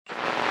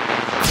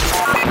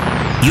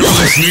You're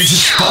listening to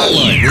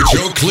Spotlight with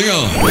Joe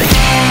Cleon.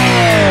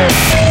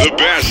 The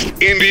best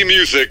indie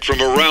music from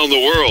around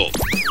the world.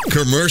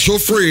 Commercial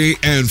free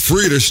and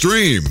free to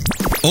stream.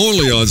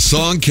 Only on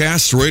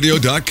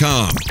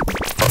songcastradio.com.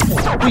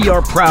 We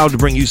are proud to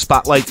bring you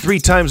Spotlight 3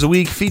 times a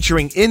week,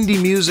 featuring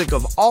indie music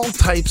of all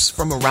types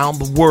from around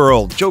the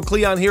world. Joe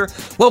Cleon here.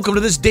 Welcome to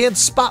this Dance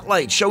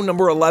Spotlight, show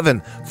number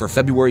 11 for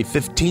February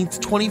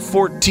 15th,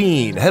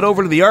 2014. Head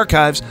over to the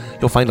archives.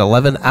 You'll find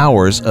 11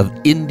 hours of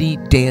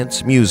indie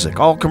dance music,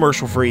 all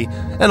commercial free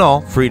and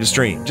all free to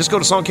stream. Just go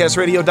to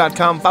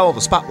songcastradio.com, follow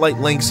the Spotlight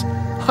links.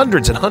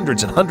 Hundreds and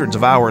hundreds and hundreds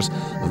of hours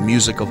of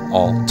music of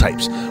all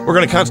types. We're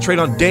going to concentrate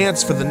on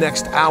dance for the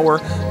next hour,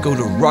 go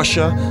to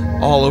Russia,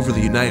 all over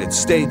the United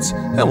States,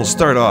 and we'll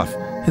start off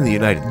in the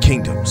United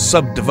Kingdom.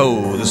 Sub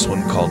Devo, this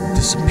one called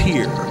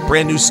Disappear.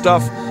 Brand new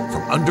stuff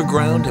from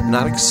Underground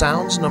Hypnotic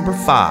Sounds number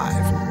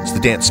 5. It's the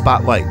Dance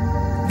Spotlight,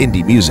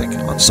 indie music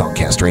on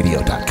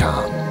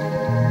songcastradio.com.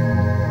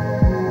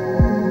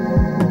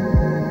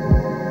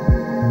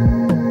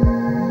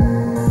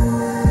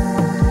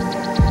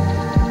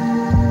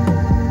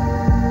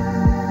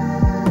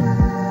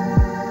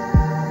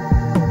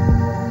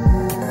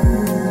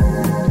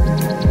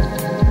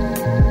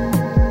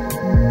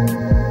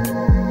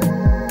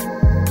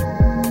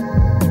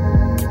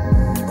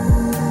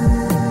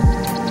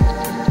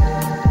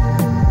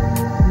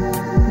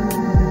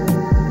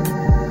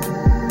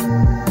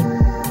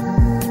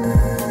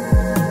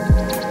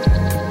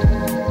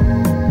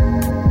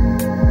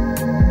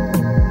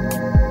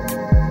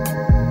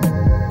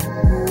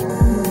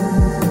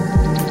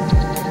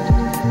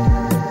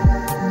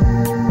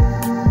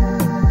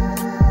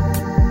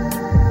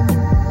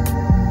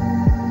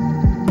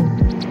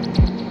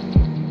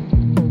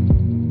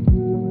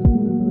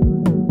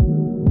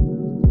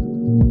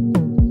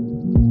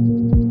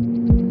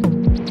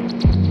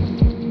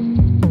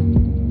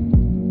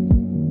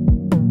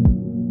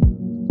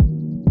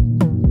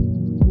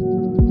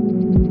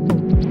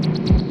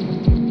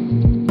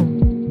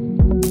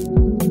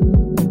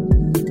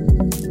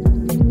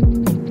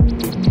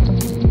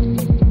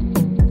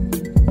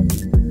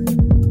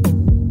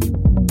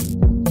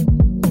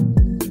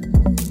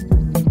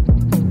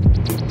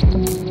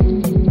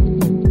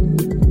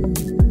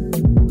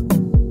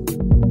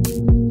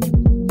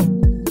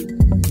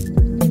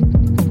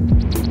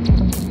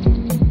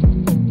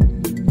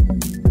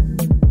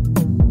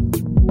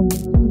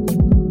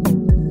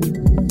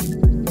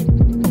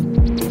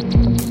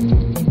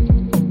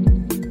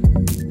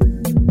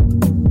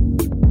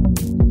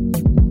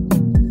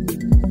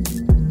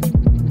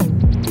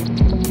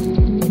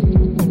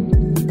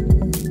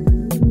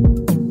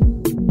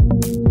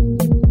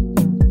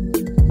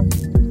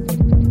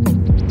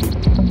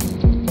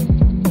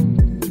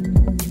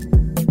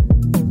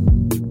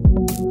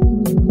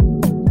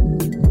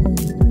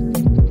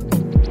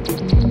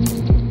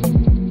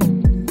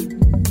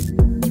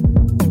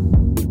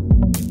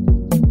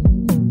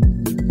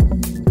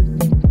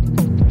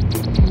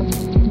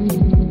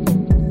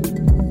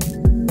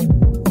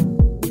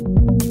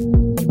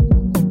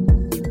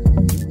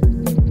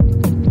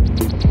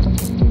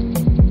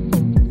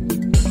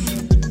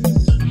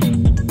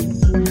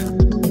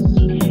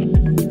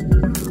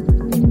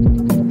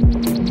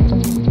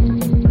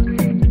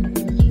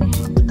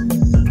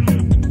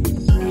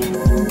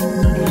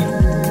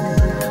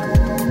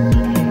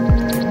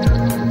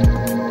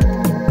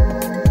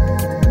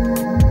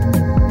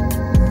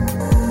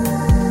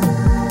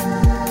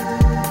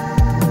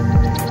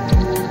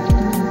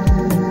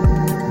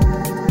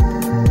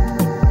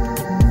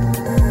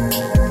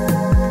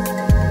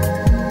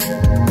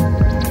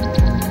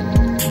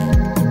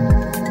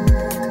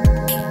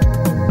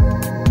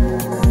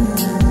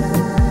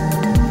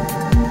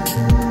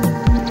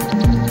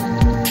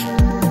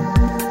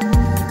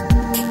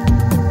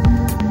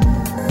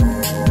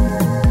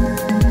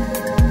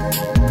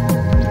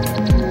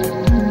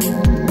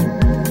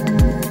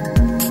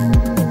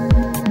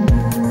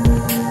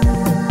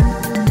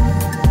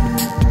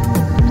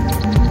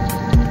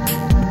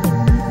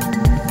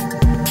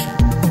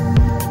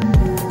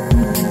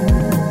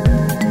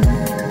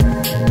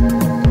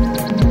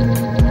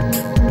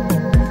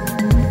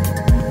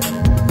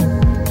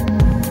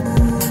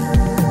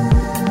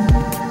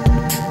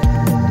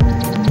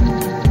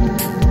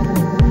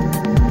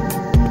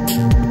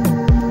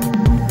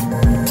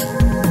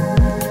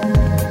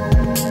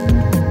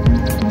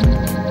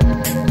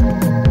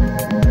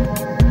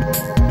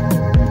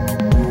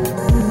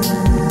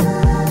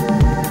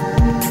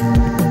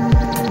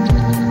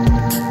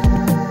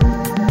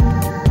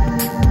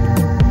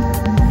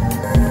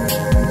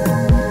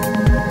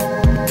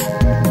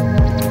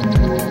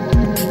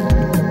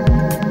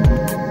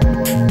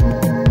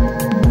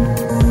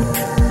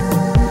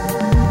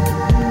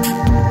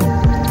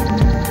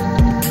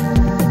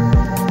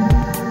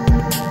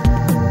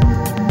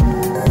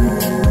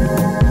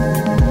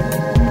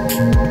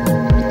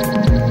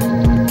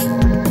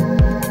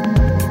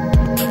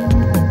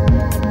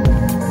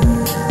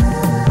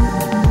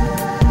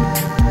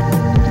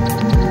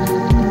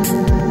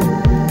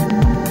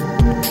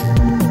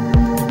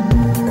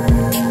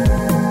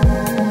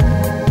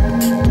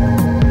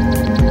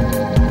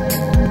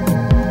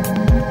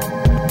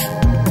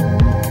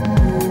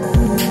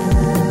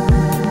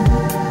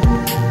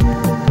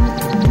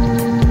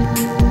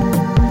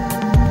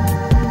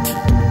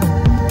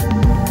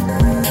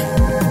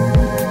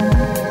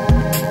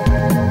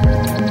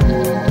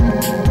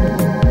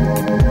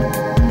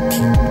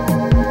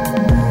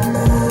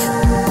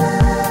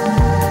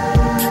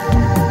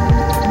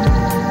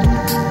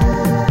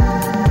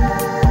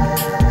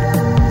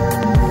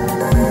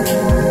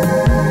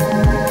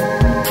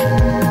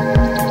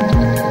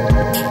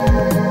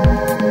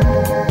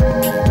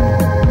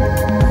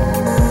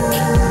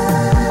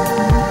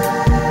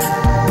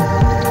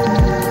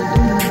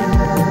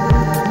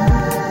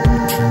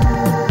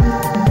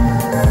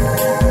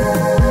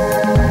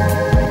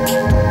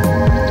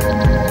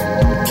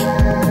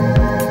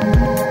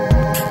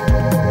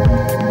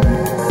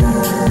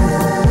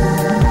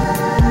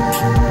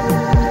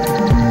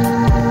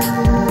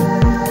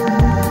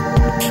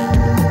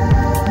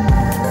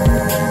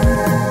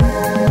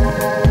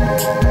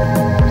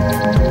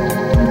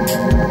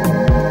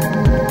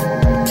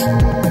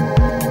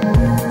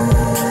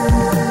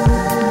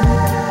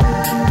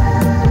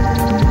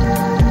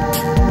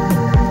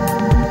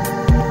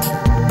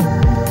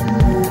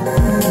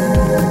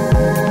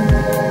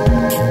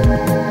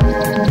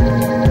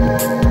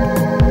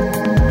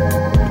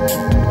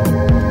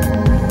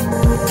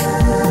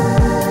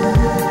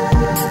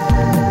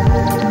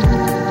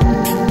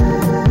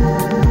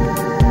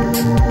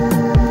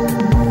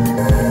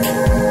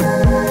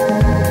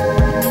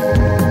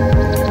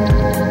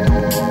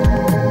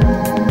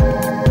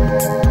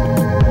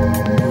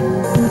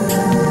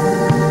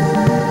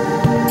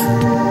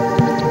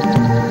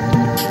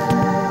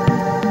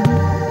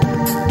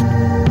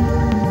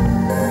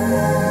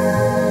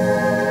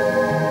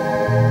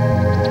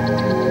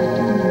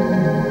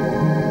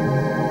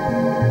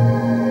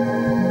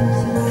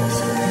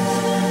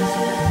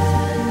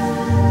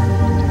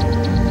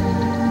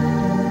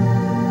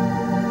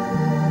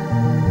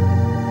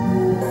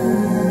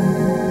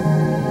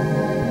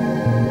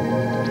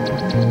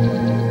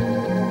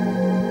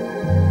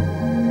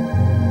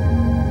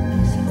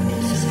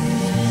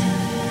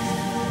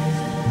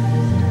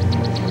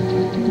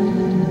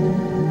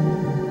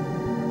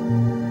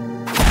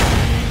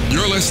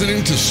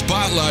 listening to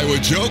Spotlight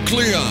with Joe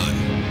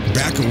Cleon.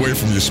 Back away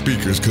from your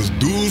speakers, because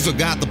dudes have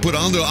got to put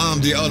underarm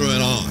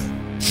deodorant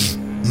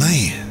on.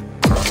 Man.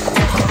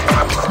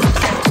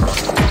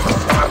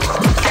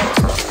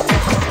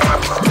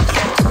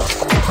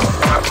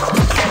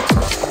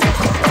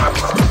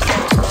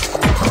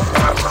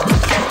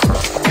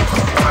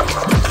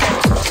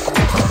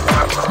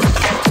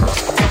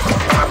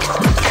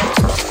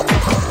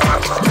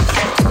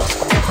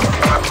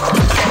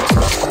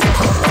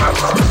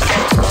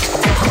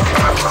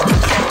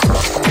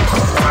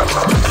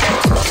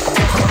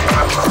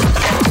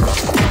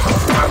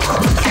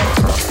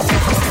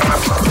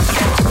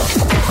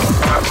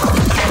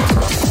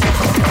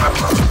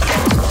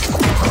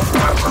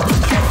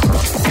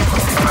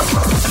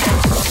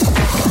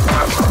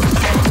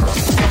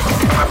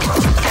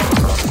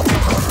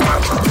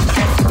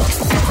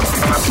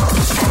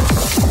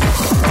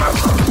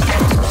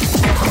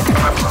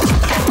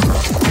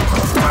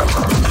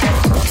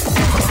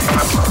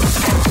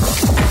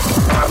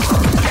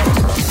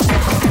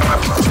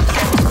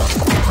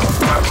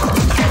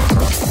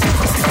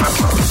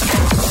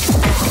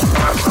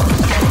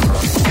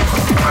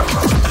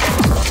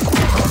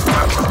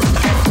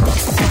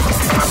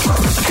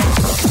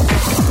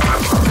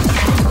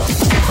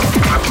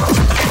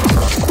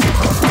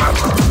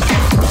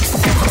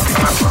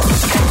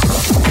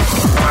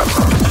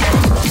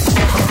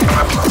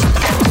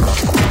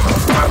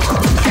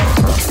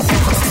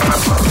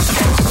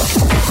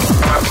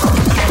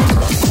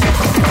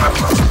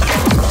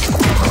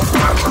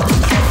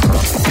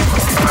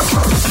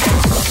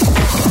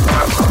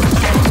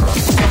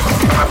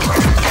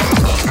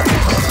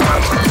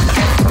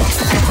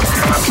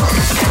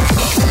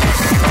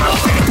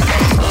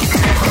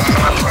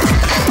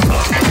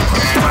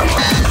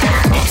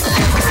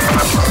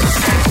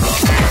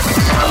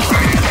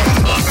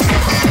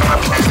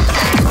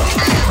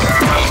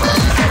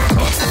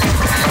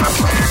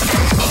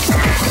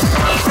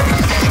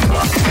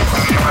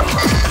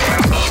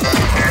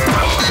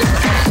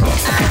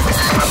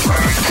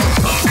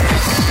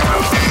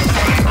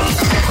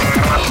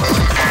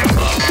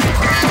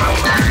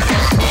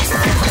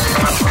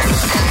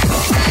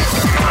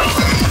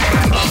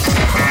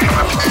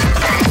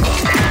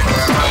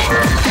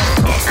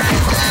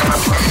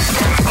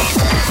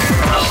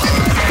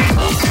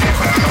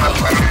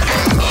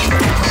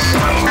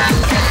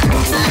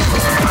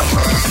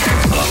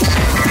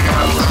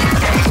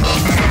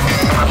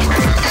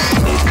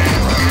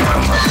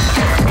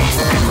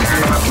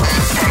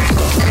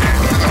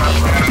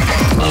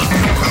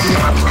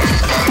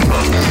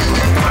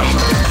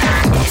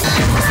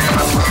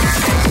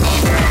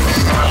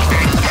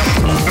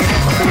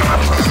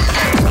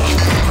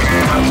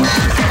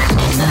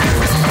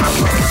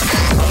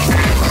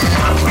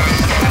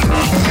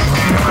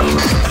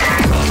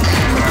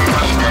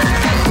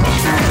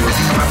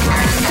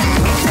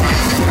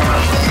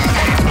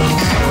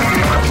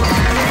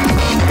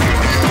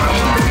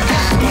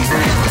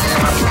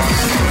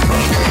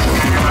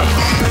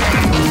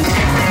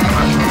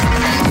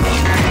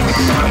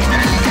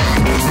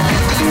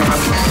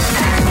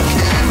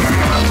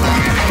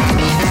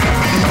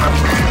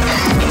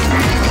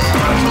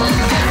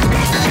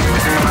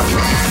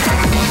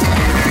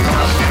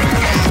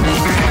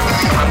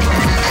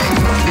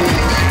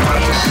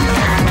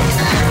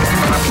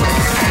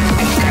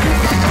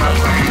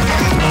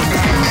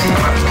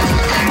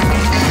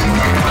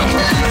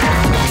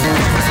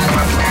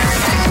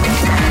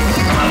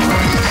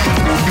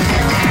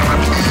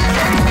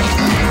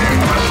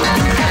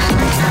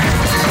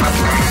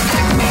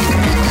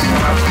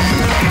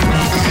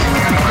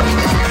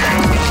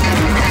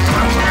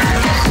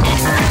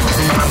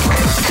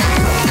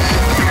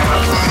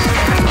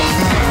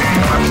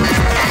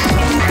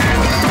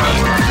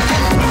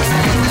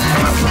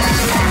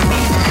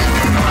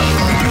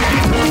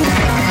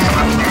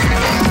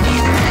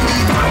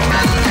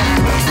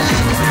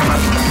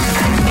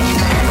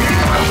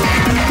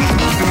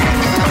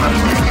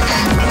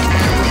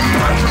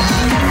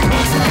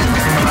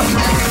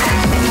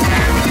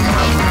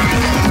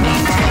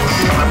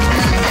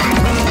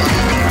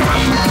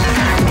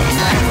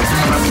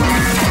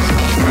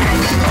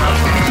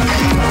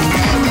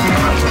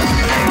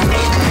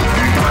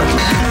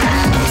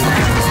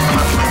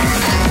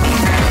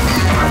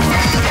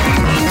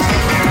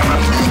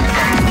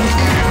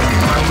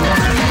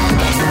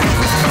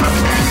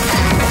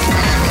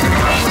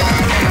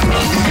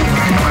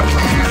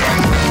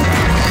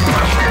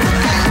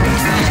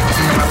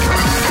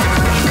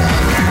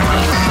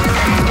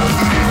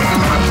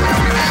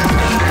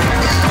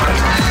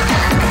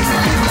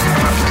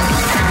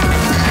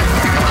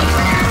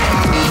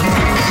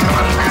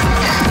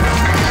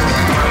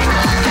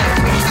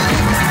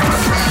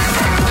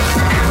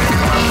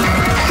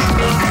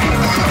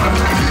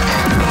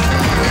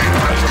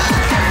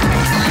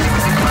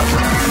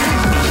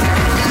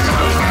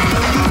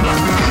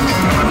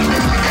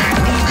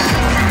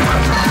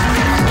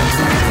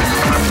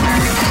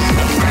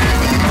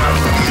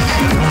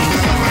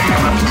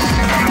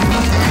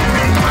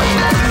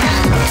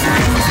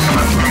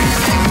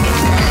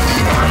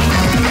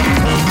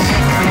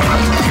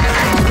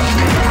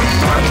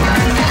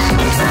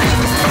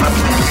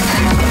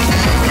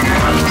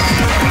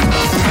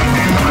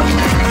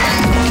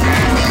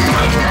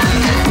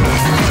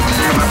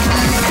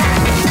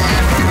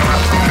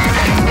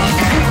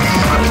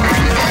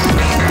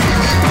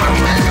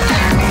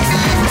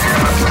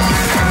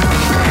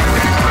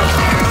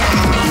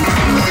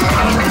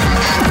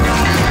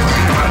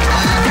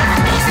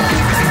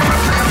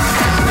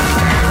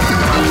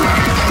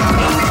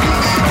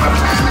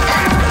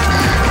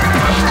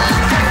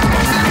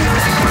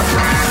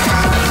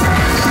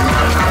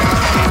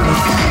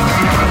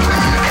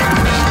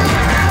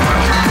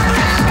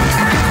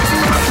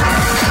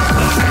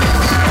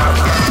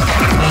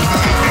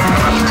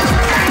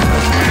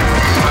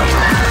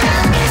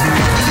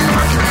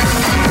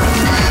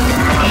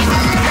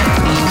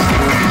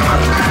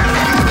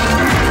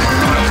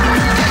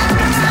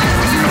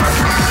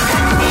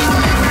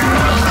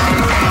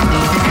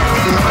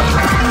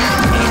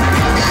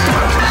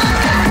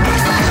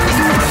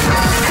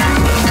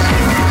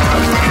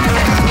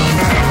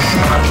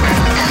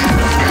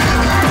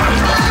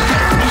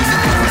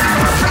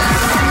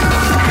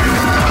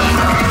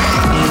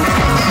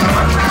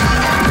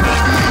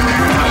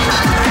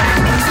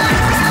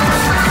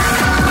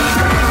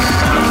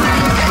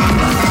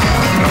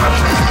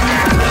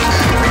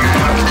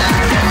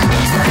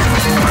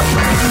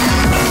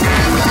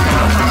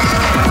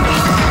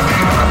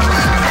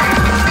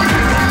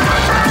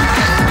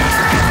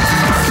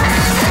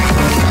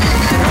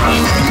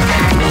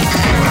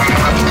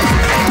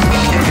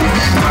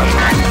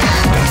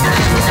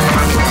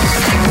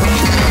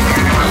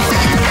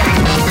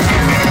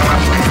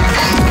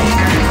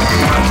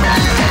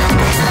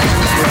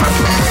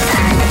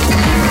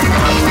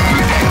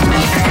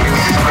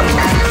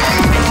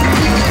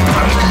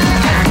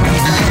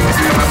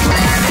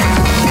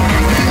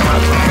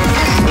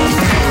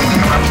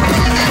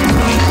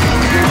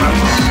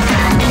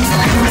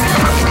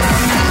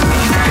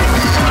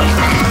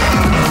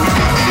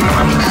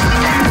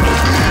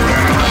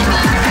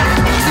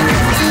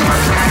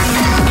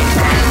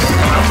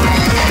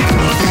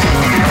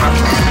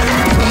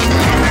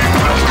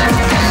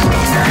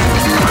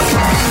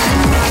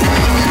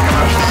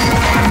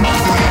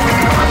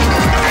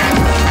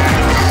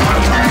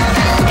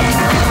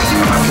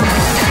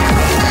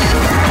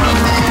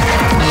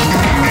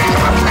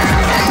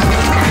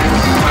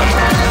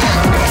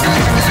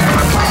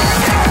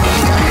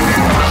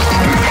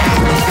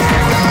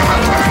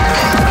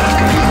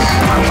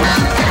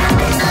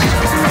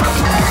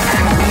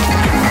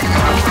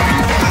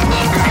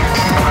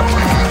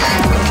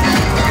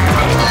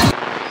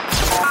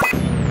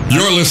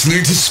 You're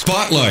listening to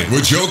Spotlight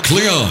with Joe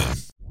Cleon.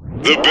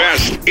 The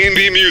best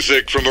indie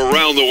music from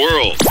around the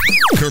world.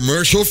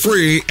 Commercial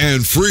free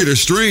and free to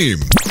stream.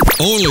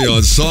 Only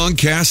on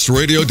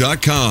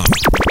songcastradio.com.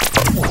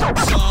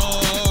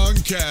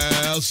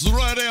 Songcast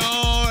Radio,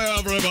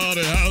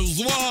 everybody has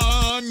one.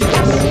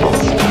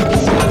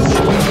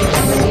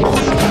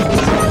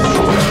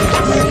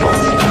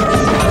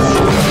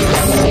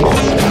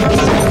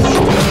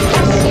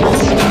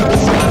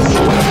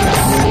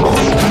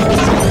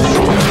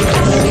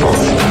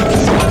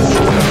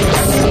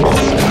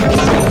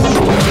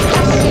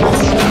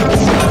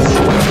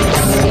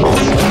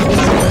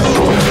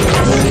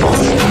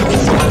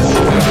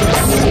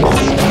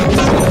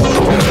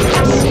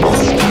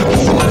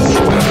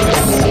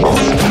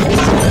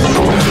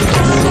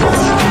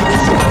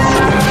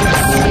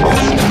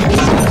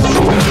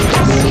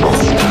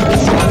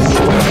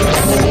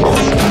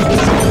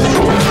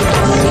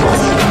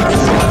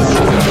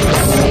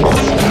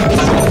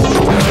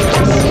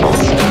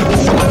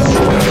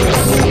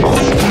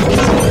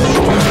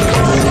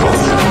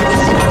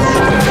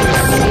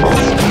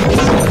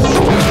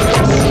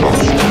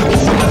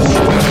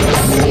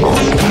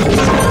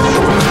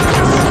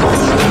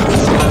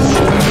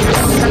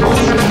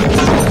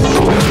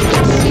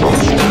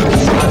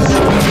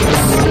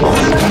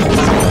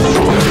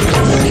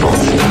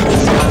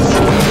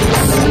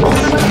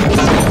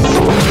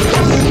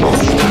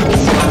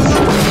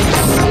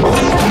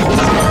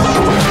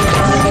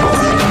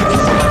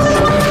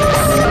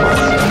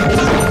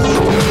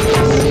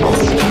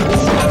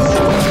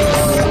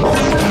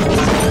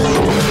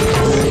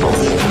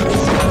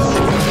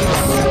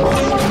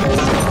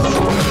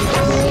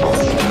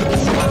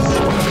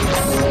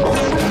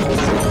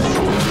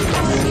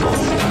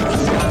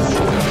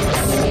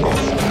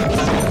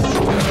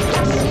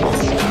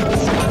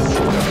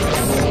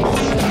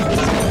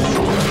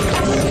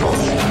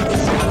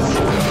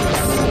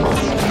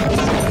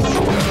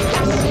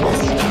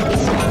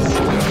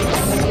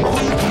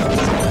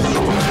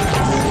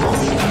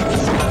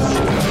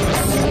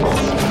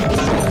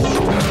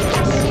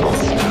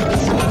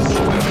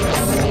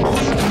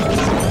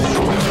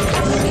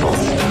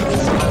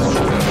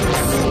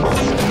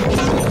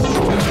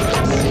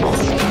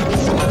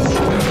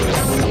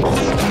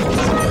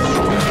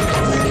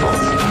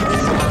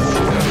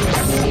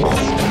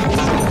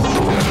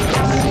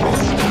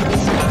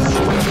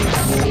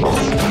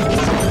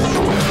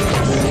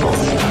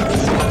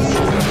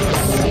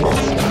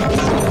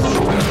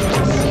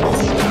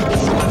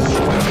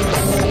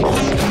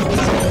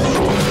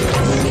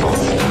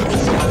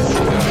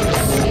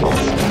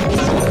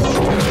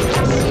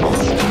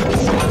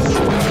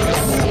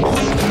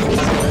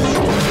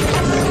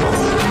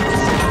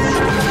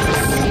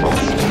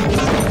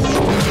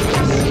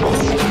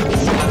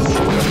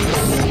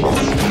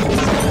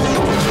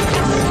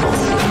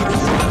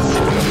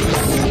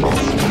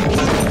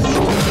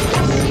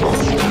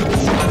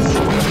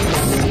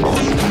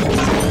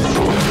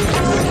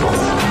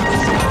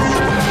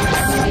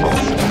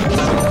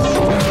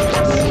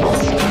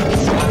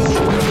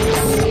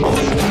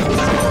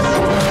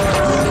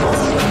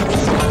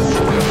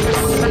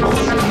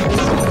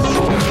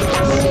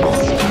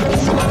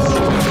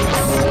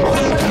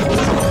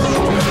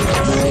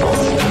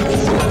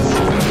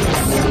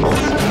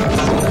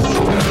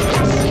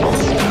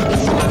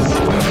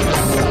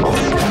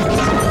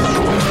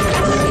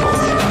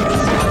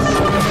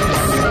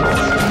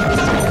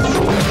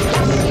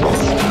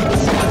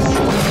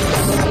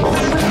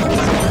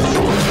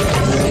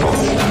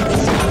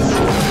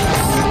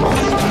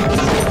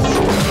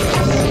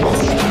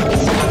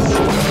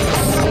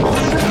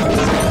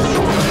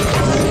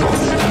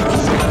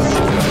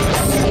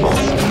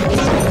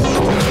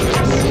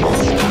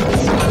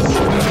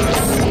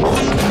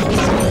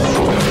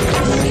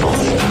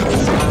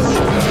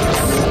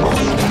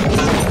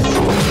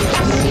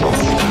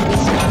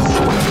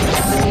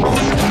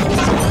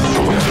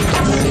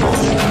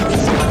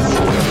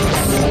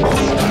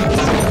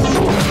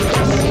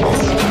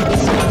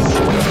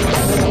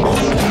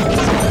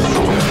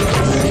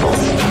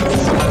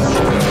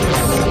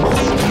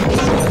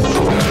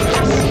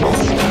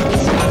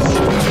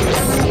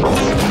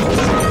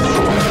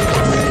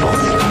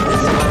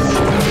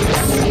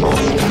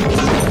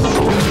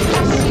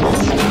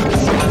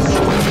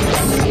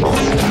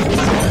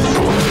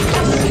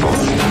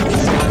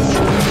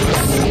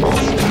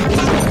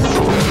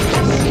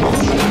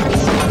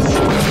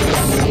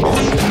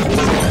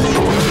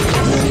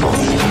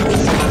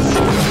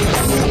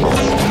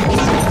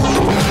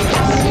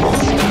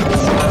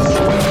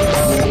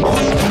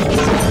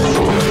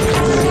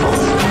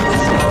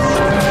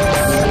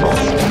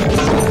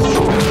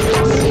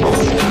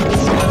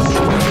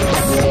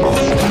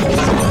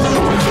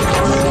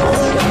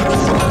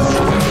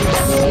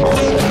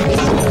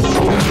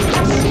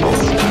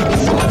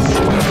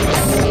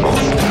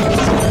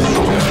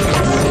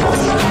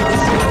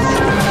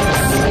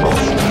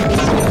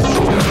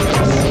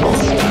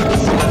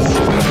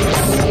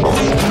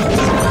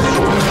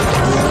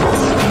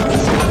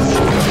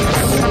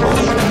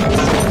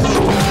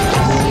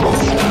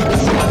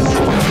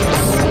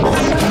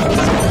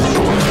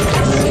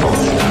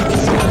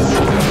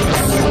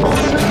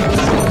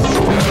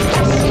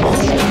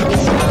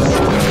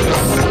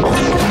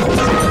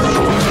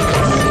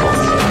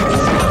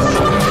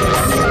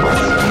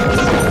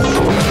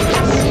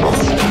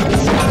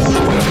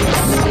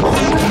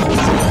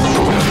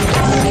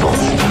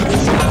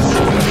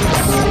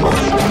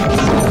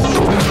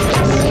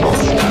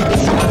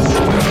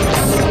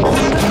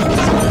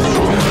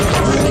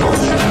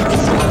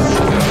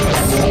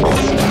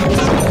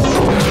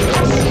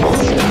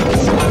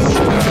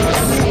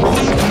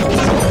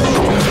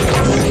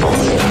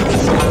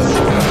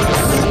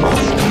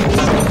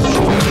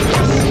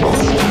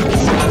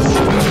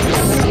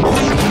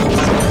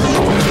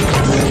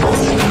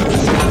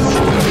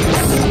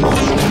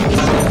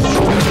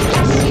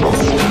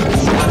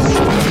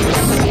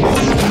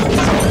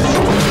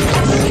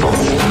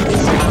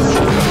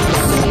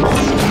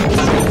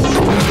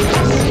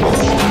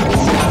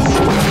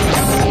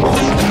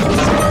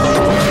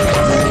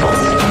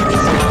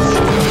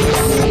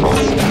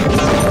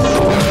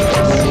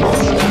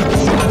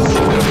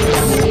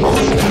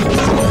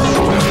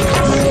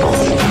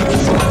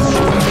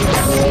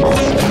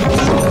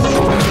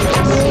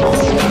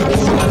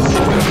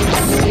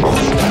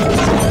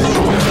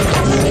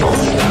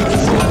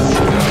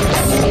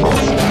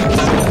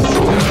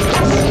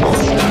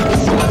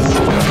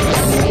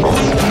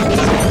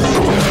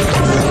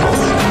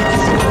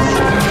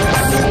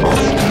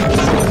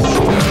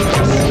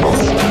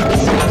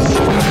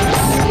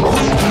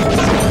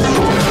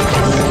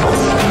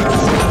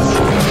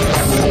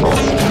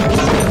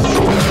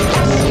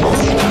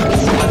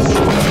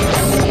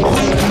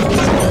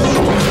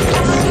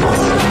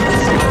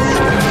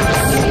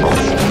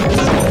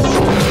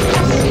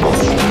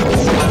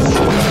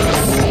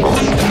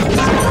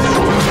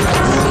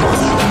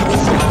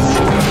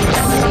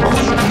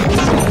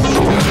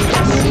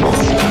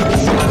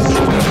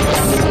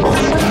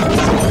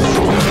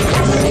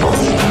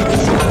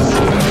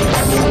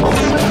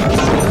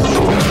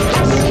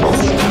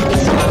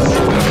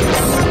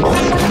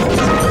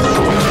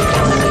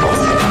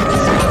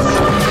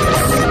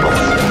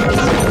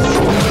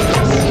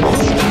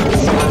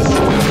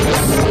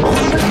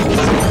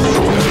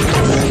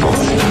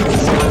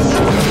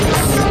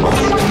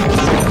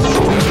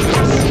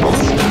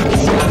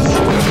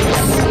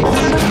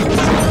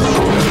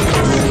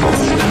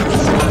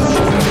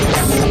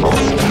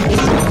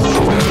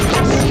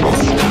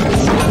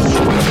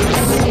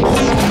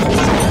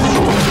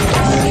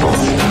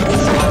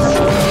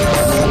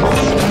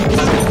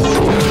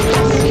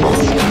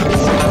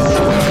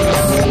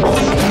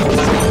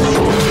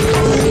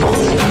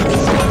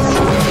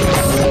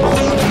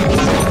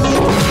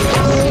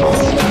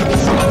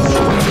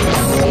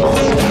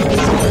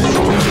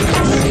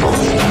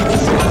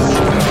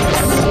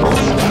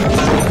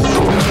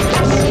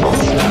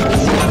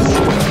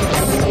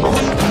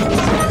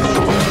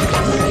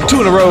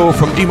 the row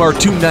from Dimar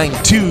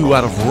 292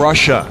 out of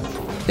Russia.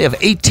 They have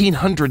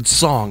 1,800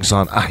 songs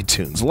on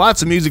iTunes.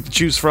 Lots of music to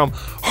choose from.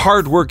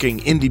 Hardworking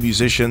indie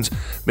musicians.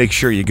 Make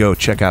sure you go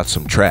check out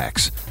some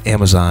tracks.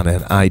 Amazon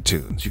and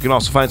iTunes. You can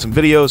also find some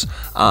videos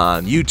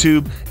on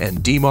YouTube, and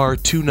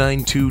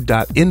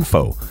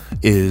Dimar292.info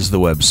is the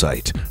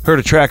website. Heard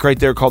a track right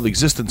there called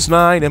Existence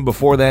 9, and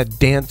before that,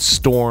 Dance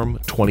Storm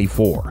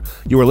 24.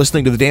 You are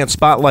listening to the Dance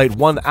Spotlight,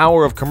 1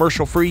 hour of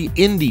commercial-free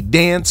indie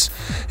dance.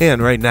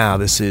 And right now,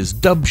 this is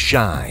Dub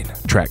Shine,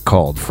 a track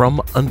called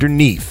From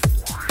Underneath.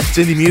 It's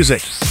indie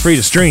music, free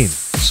to stream,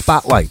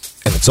 Spotlight,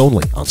 and it's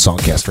only on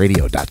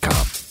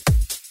songcastradio.com.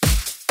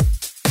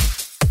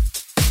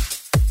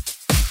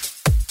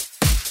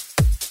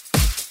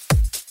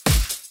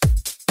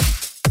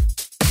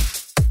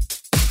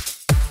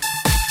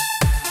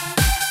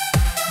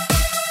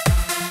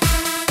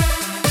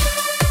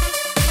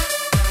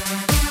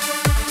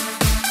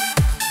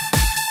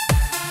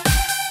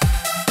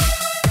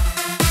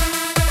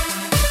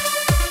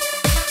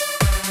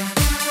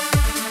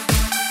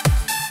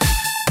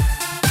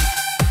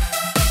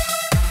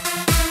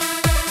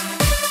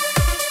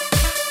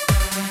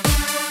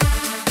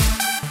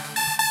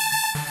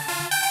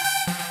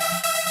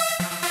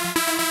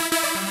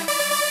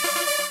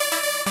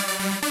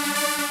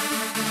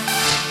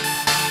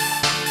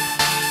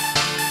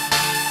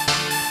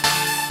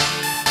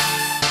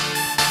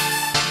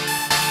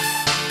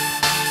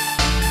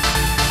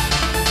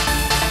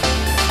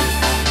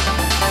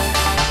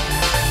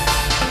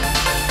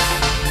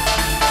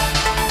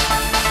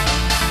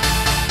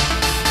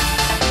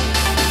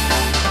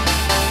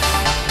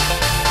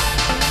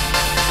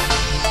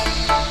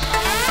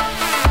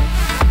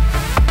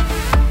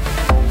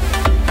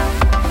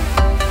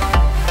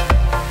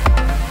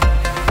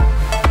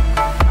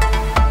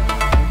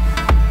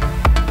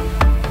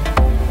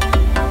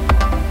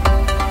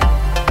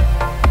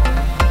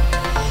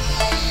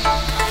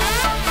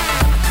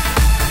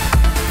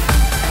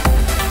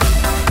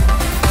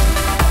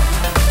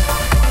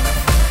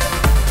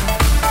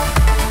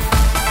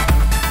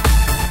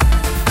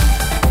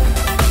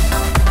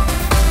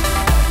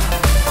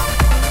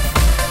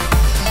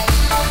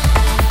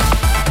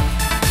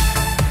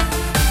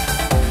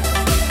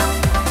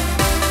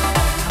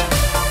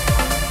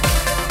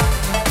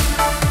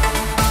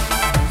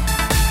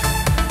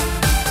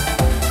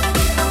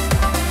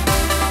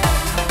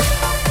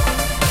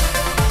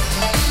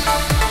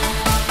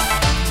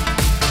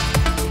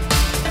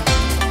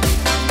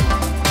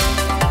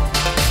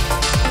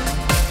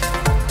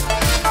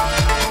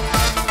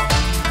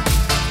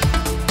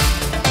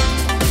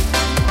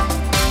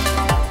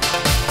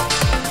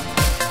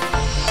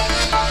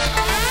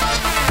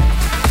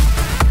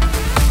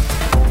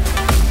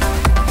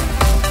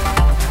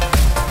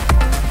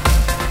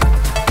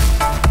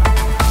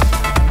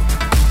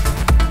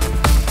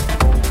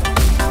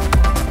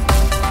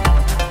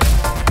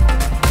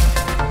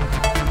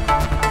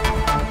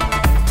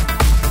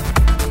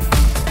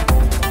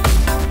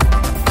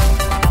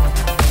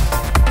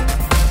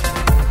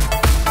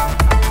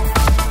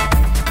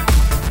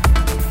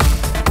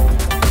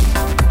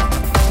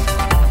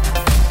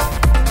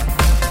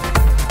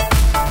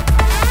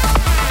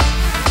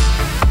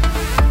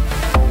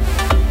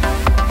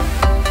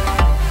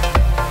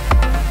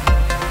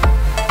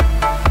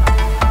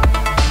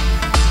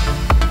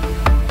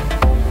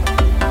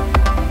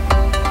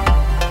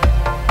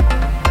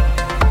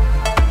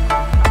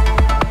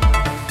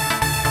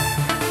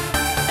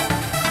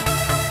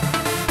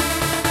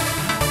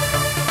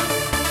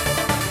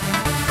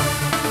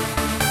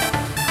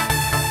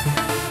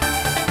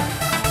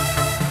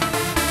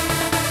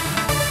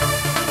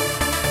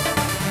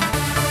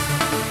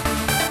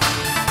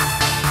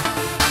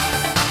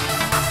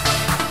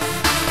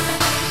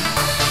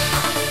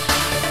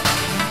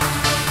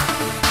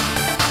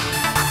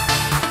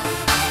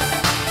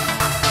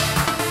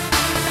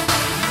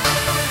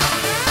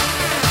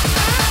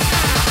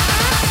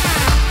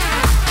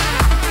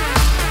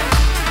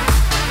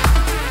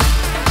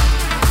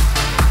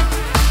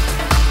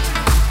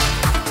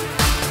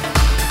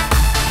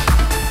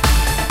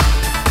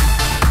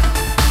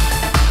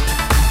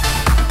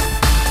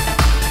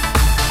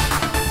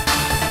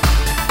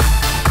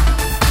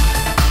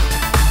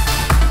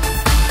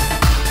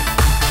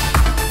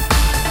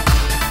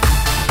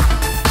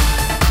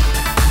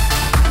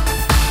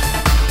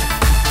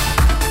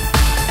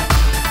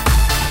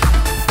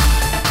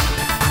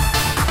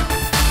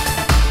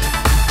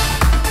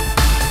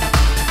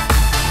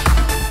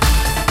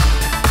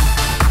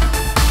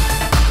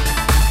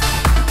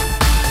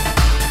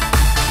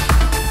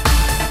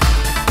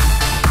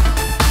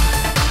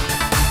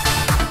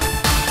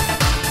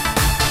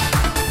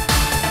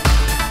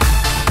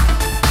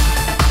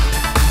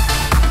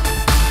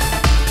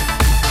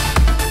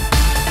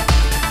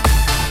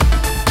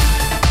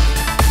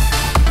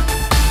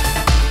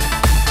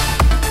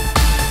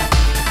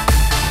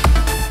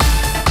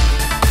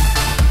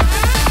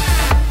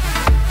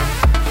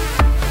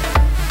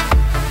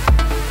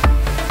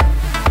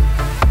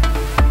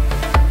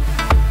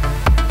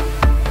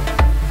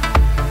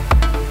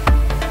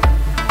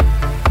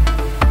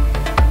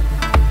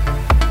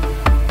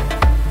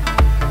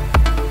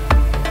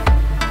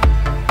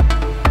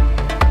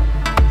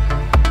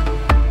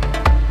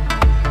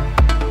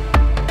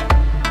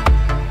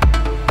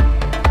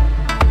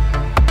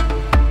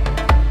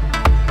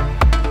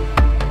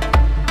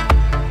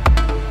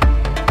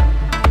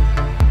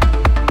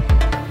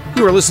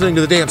 You are listening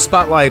to the Dance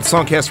Spotlight,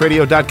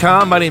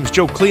 songcastradio.com. My name's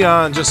Joe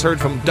Cleon. Just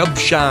heard from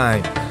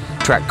Dubshine,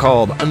 track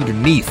called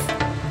Underneath.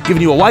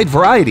 Giving you a wide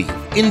variety,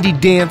 indie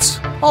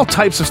dance, all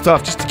types of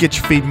stuff just to get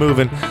your feet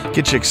moving,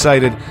 get you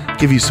excited,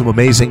 give you some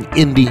amazing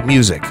indie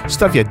music.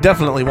 Stuff you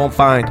definitely won't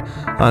find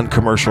on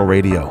commercial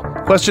radio.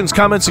 Questions,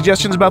 comments,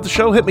 suggestions about the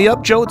show, hit me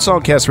up, Joe at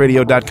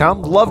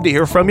songcastradio.com. Love to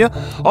hear from you.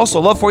 Also,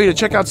 love for you to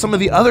check out some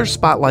of the other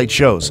Spotlight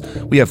shows.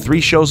 We have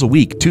 3 shows a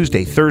week,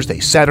 Tuesday, Thursday,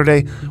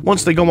 Saturday.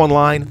 Once they go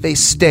online, they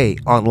stay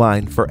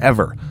online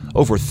forever.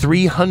 Over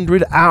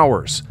 300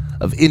 hours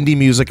of indie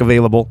music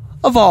available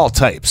of all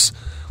types.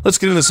 Let's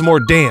get into some more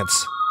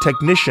dance.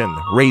 Technician,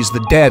 Raise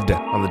the Dead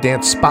on the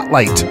Dance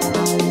Spotlight.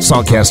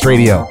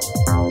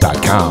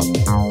 Songcastradio.com.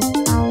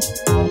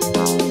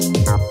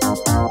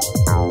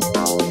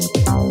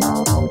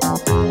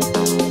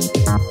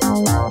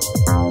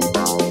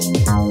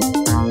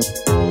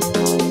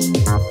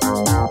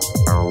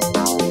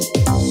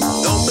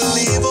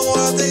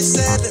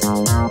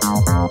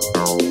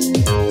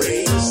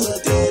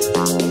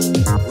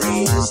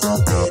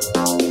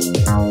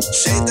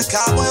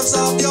 Cobwebs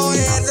off your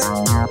head.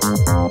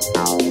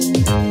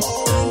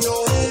 All in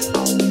your head.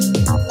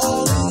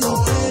 All in your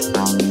head.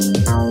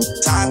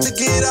 Time to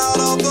get out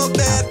of the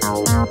bed.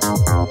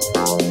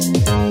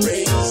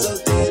 Raise the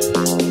dead.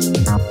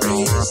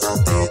 Raise the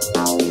dead.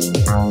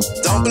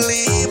 Don't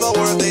believe a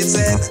word they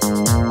said.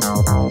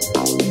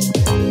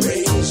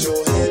 Raise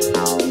your head.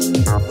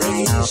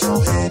 Raise your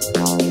head.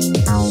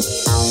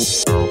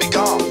 Be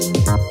gone.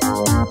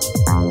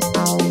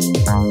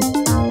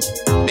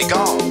 Be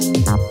gone.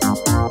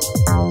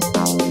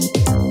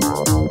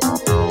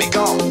 Be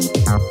gone.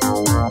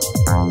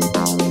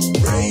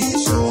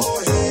 Raise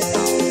your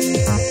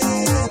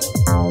head.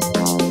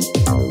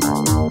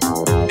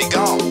 Be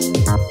gone.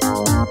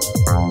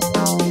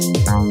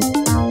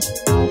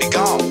 Be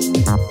gone.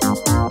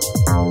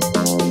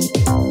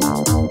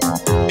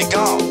 Be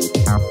gone.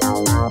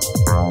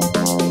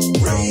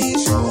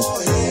 Raise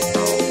your head.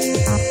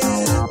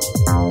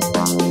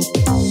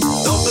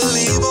 Don't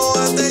believe a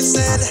word they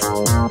said.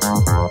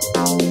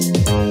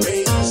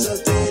 Raise the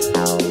dead.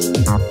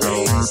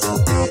 Raise the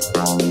dead.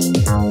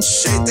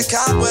 Shake the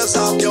cobwebs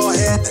off your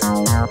head.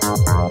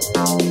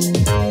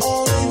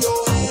 All in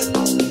your head.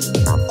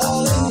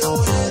 All in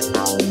your head.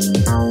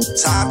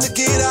 Time to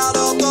get out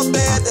of the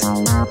bed.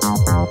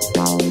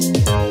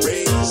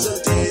 Raise the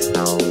dead.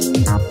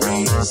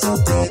 Raise the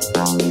dead.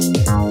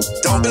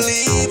 Don't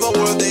believe a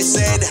word they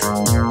said.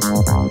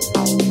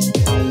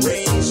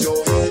 Raise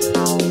your head.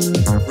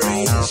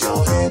 Raise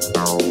your head.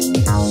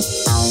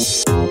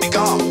 Be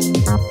gone.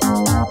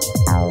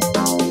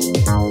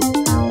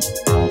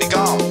 Be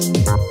gone.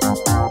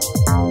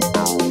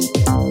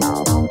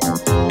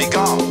 Be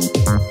gone.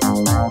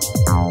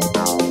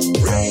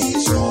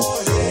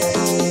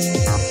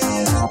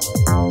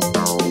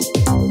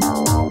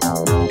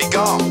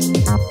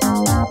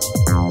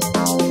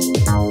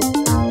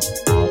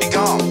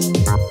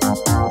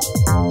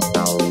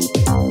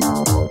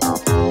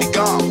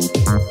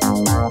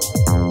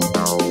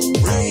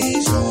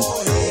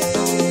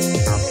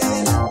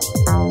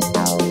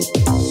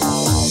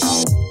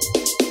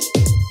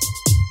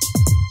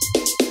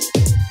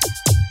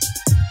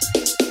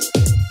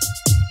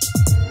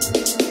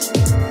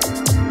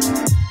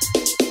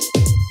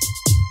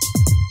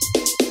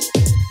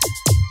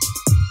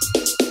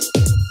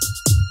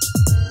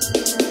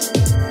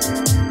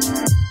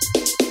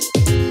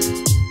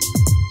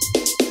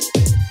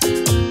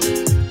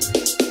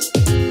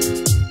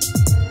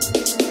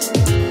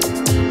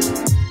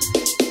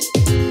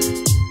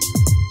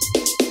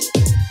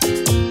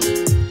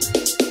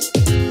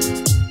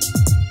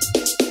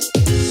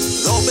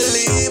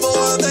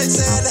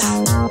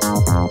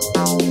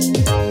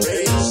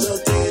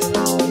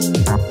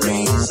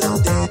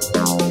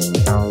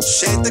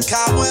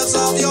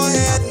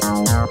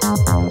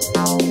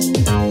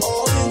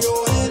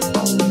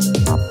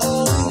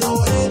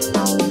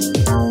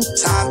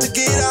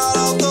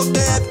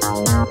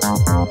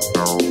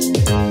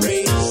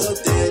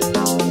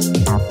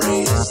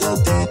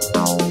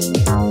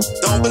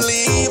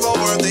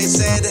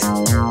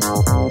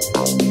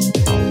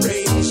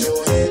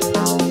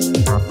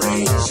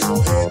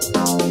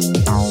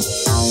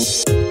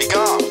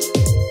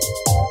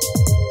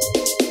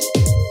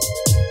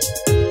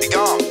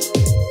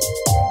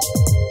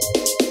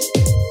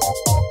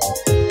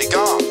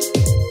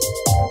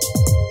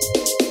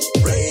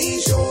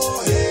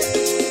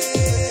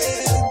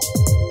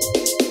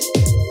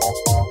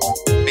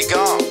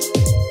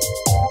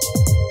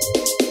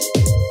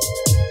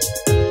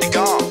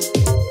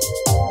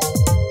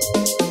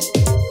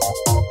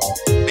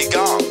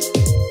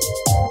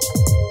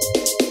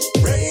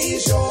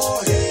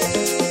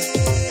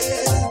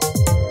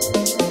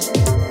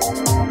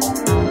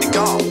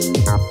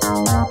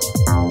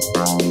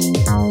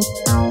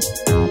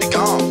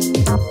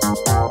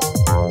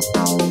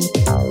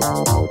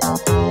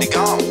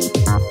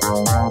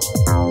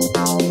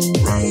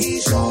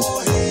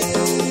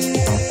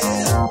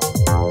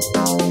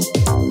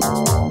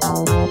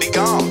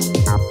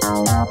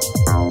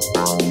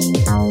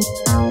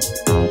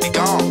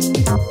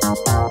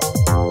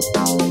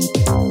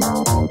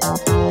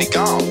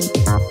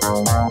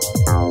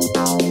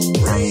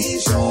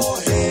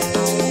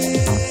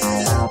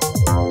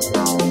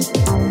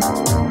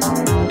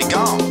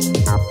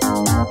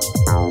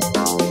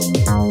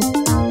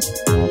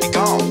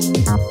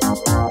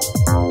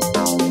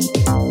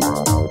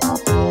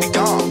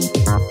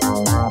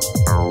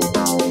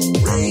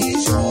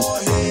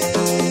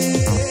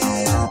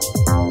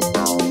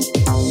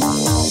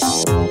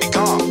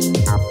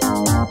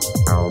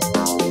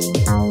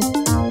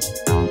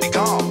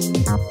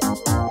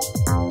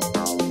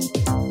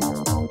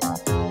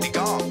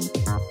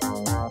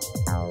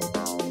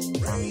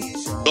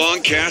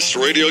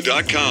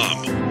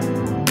 PodcastRadio.com.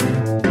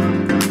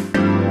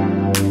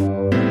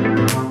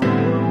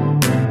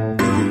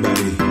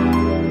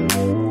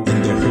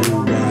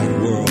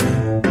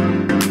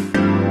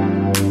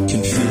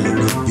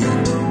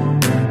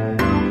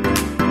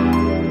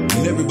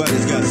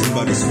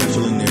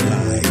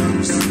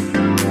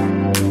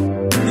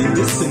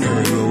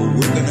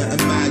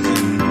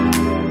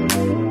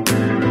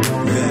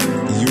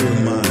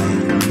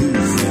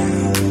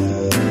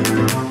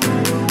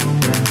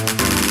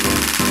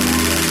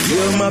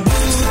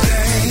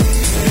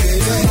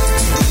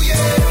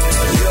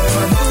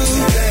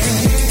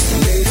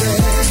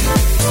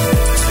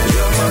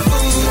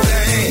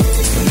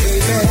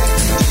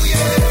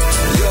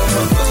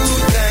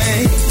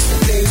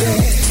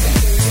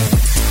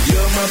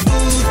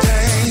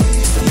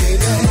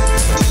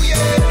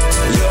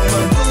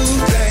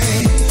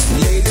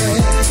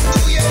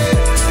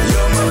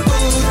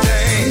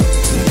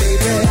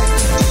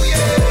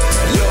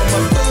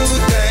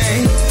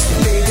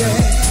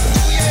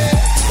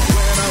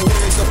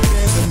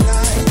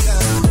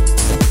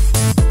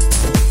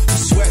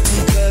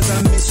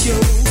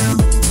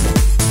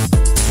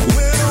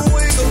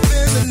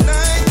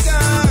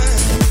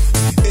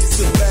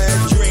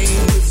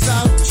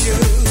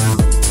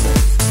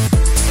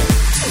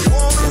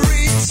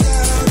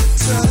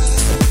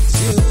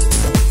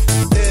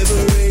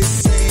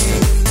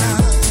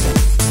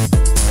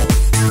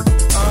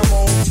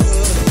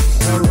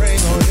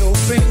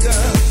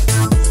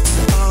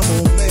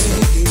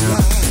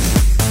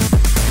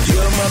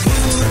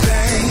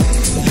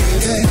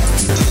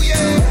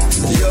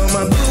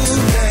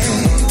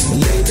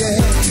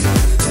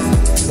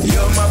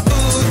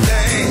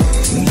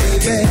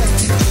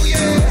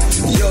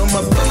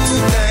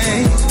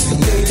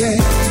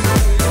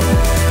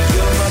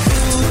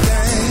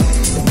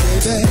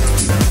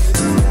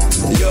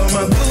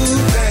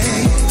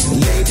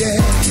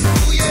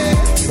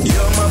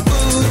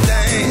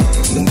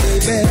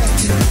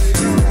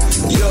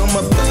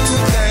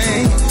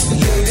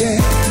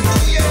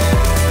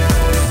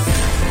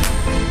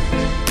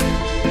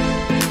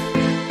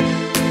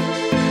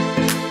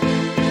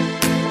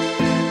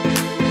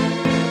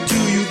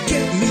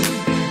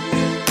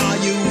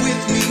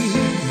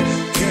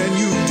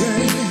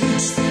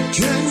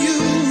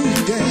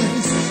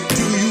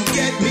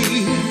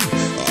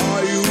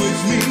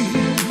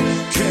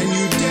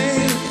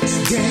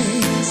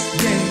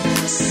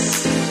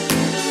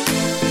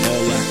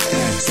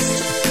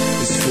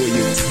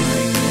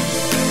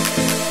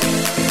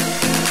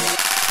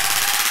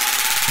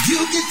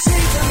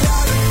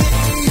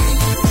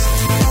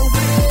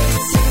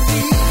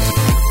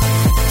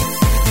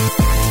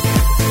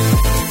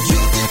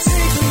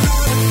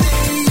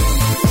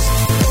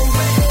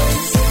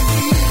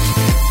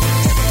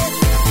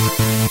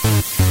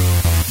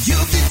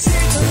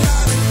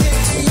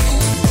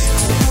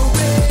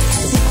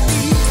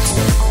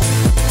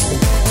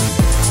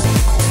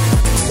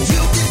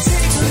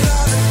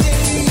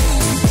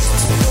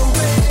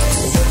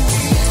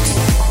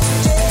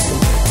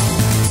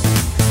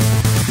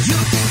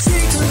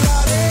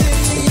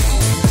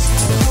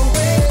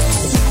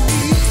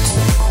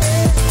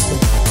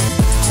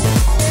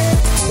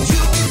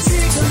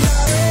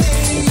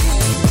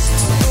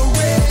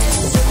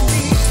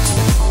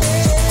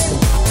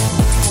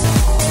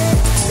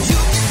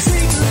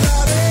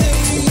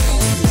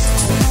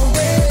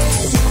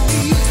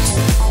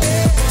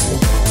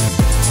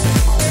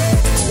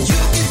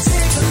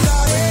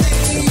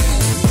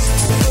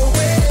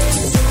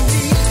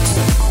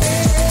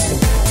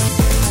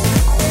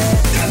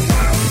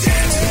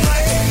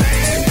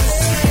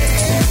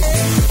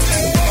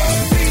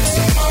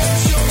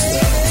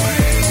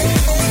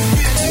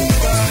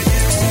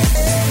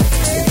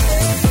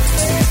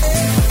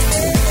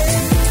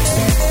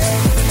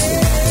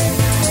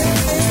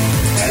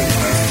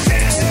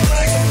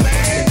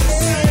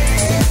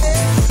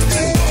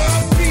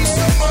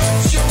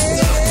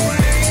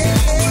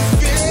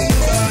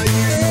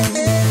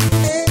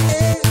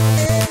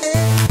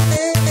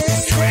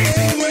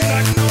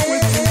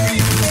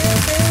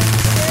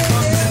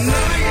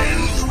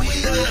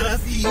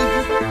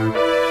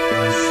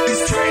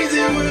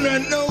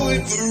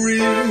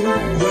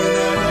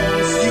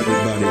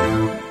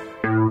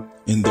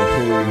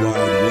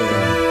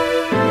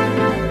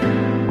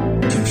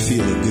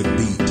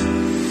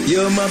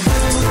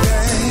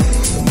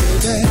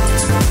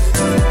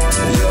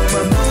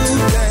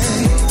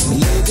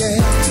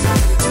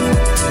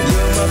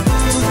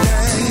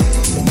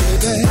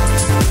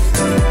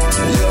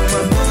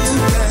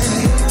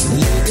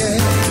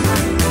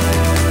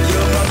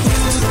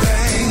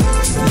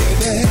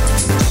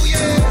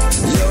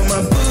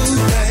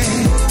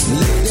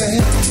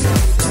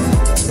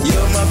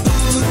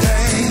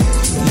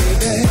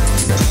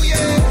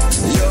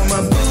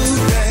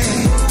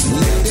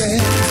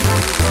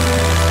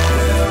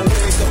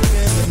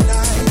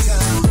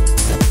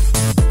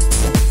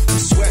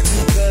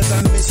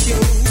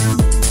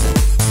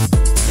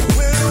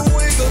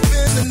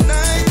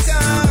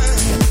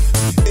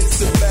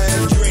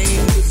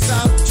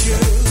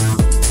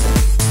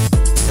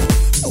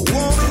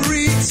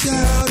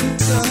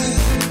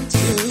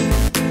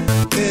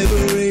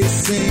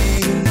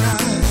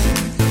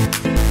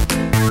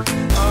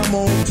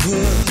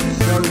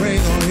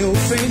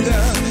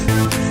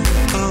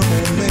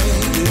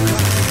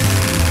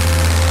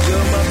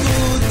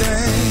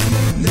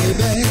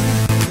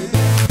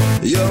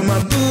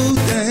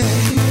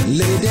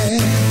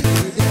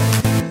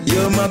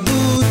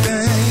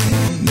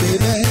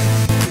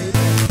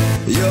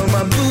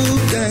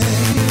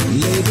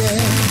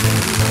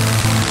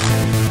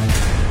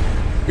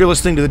 You're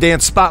listening to the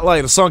Dance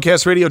Spotlight of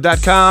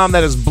SongcastRadio.com.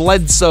 That is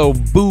Bledsoe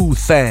Boo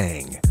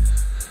Thang.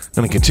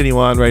 Going to continue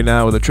on right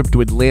now with a trip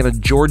to Atlanta,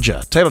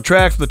 Georgia. Title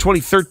track from the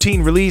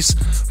 2013 release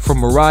from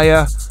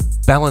Mariah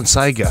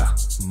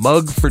Balenciaga.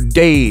 Mug for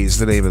Days,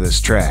 the name of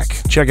this track.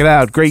 Check it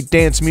out. Great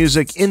dance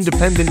music,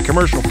 independent,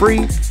 commercial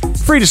free,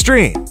 free to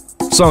stream.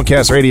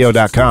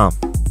 SongcastRadio.com.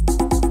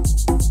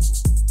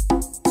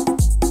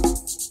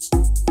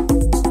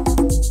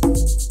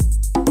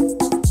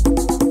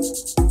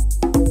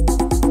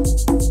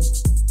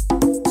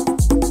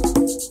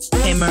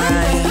 Hey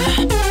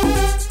Mariah,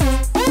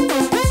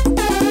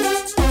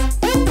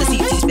 let's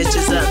eat these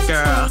bitches up,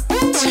 girl.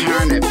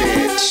 Turn it,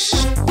 bitch.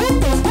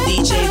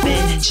 DJ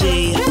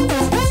Benji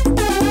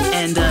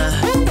and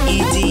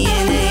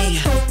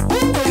EDNA.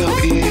 Go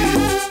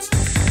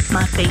in.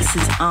 My face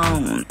is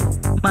on,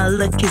 my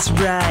look is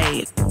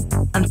right.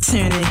 I'm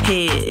turning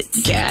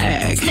heads.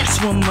 Gag.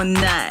 That's one more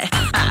night.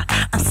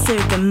 I'm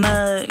serving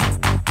mug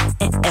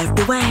in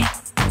every way.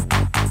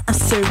 I'm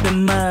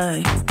serving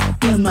mug.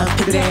 You're mug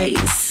for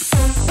days.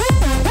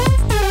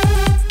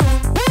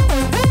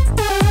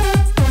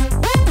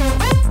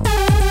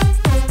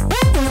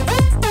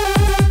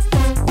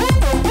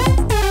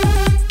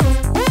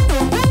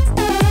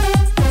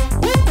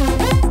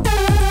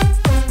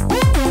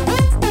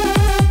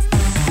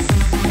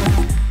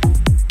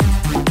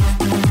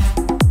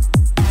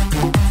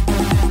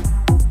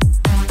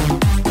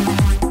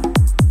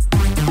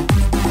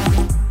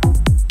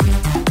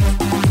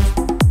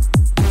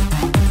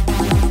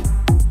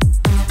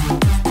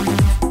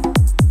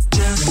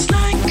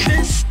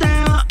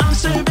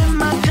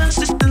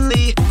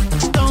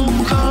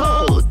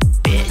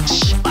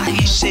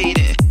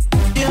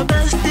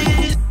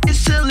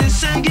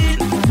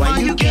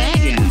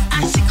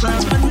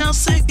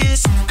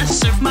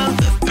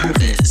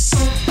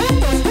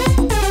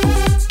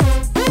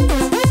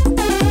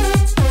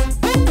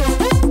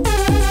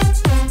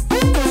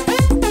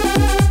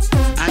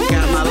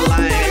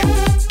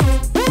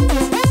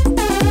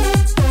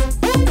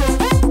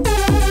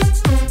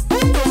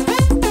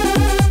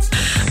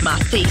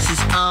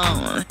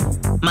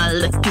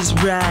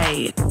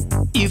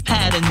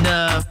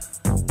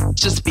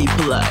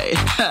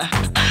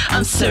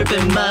 I'm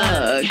serving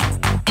mug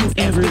in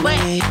every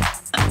way.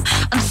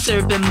 I'm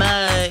serving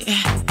mug.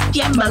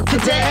 Yeah, mug for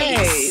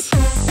days.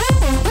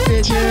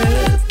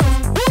 Bitches.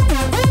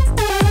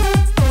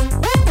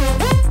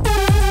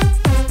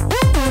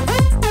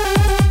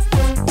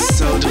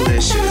 So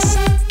delicious.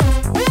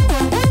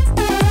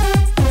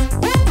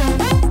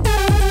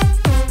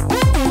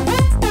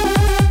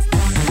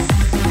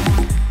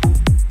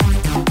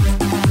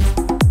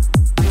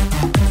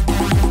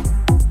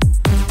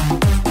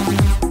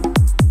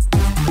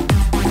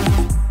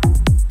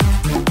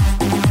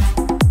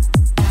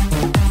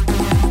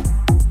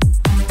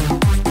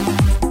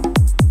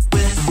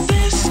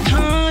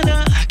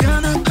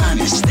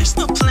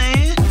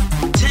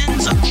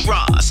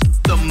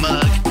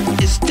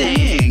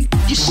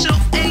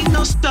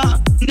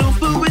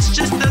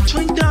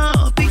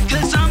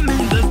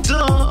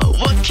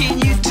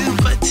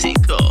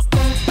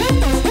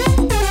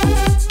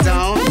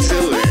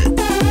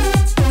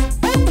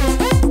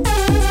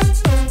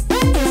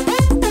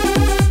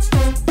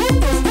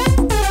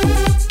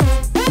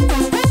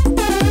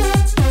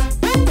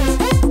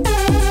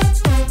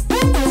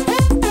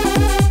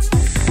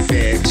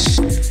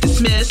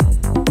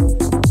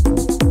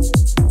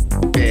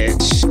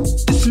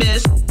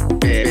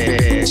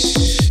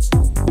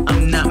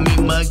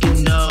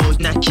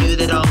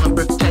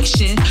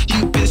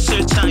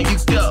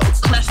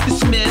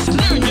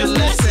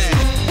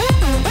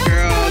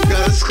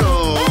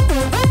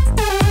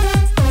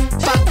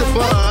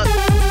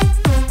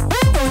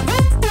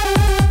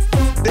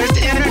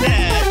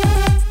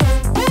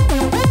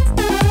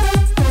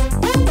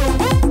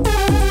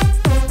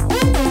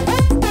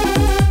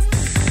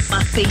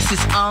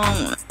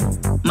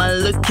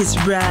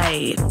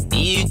 Right,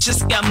 you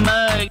just got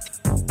mugged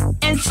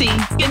and see,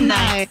 good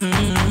night.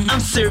 I'm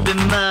serving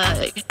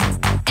mug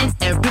in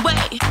every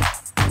way.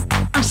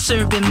 I'm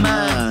serving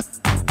mug,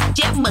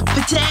 yeah, mug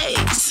for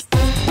days.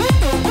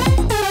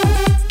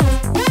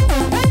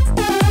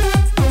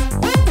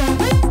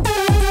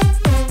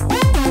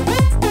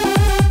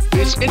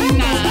 Bitch, good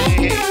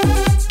night.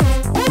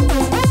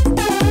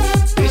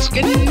 Bitch,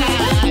 good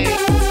night.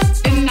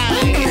 Good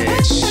night.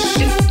 Bitch.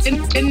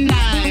 Good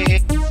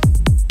night.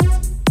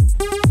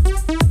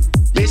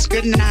 Bitch,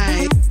 good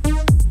night.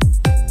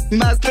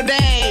 Mug for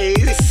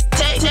days.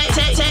 Take.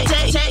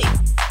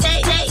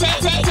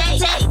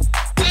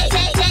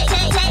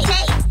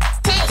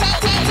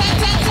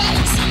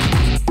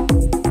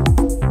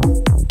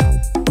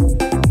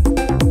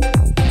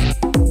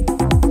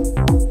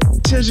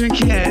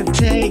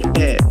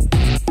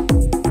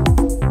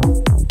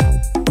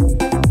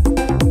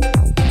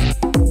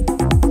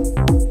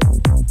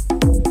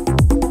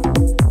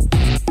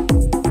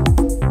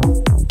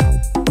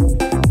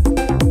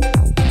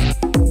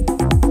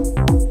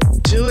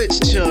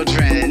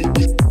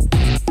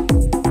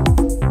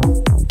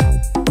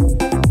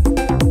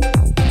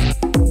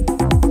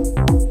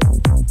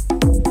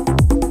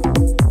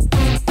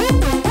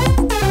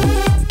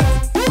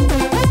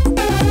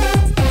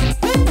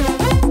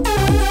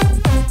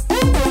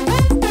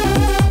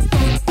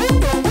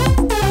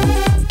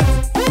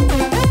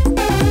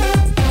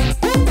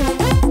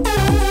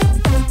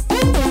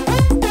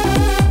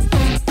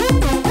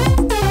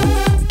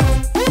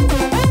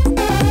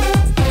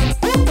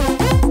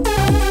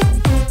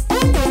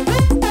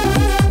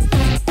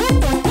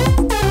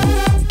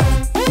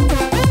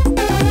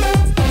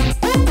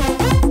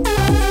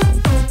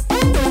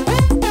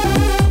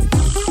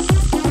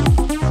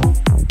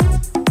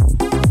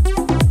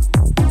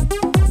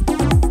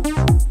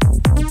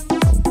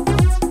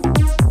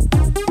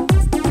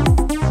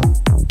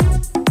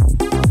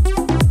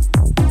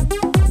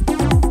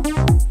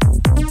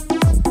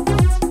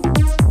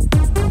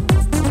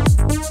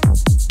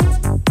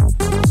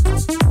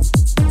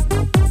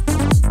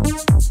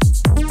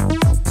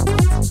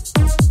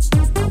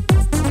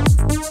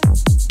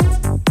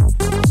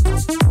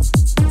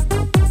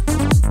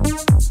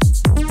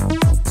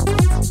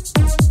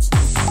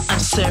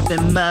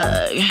 serving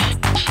mug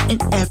in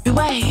every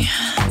way.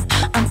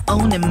 I'm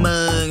owning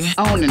mug.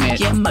 Owning it.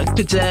 Yeah, mug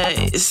for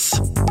days.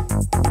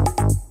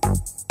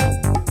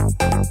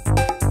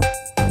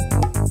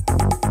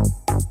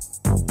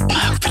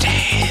 Mug for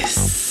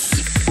days.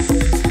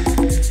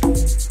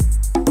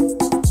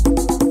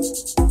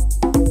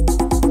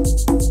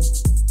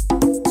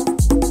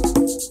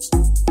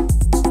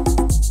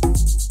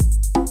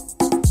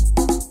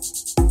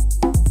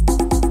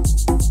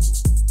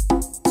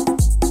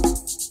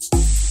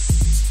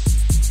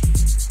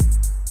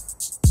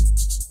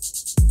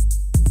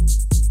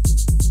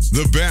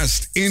 The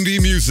best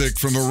indie music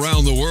from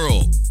around the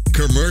world.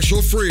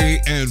 Commercial free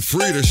and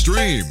free to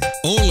stream.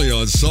 Only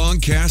on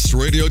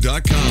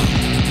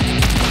songcastradio.com.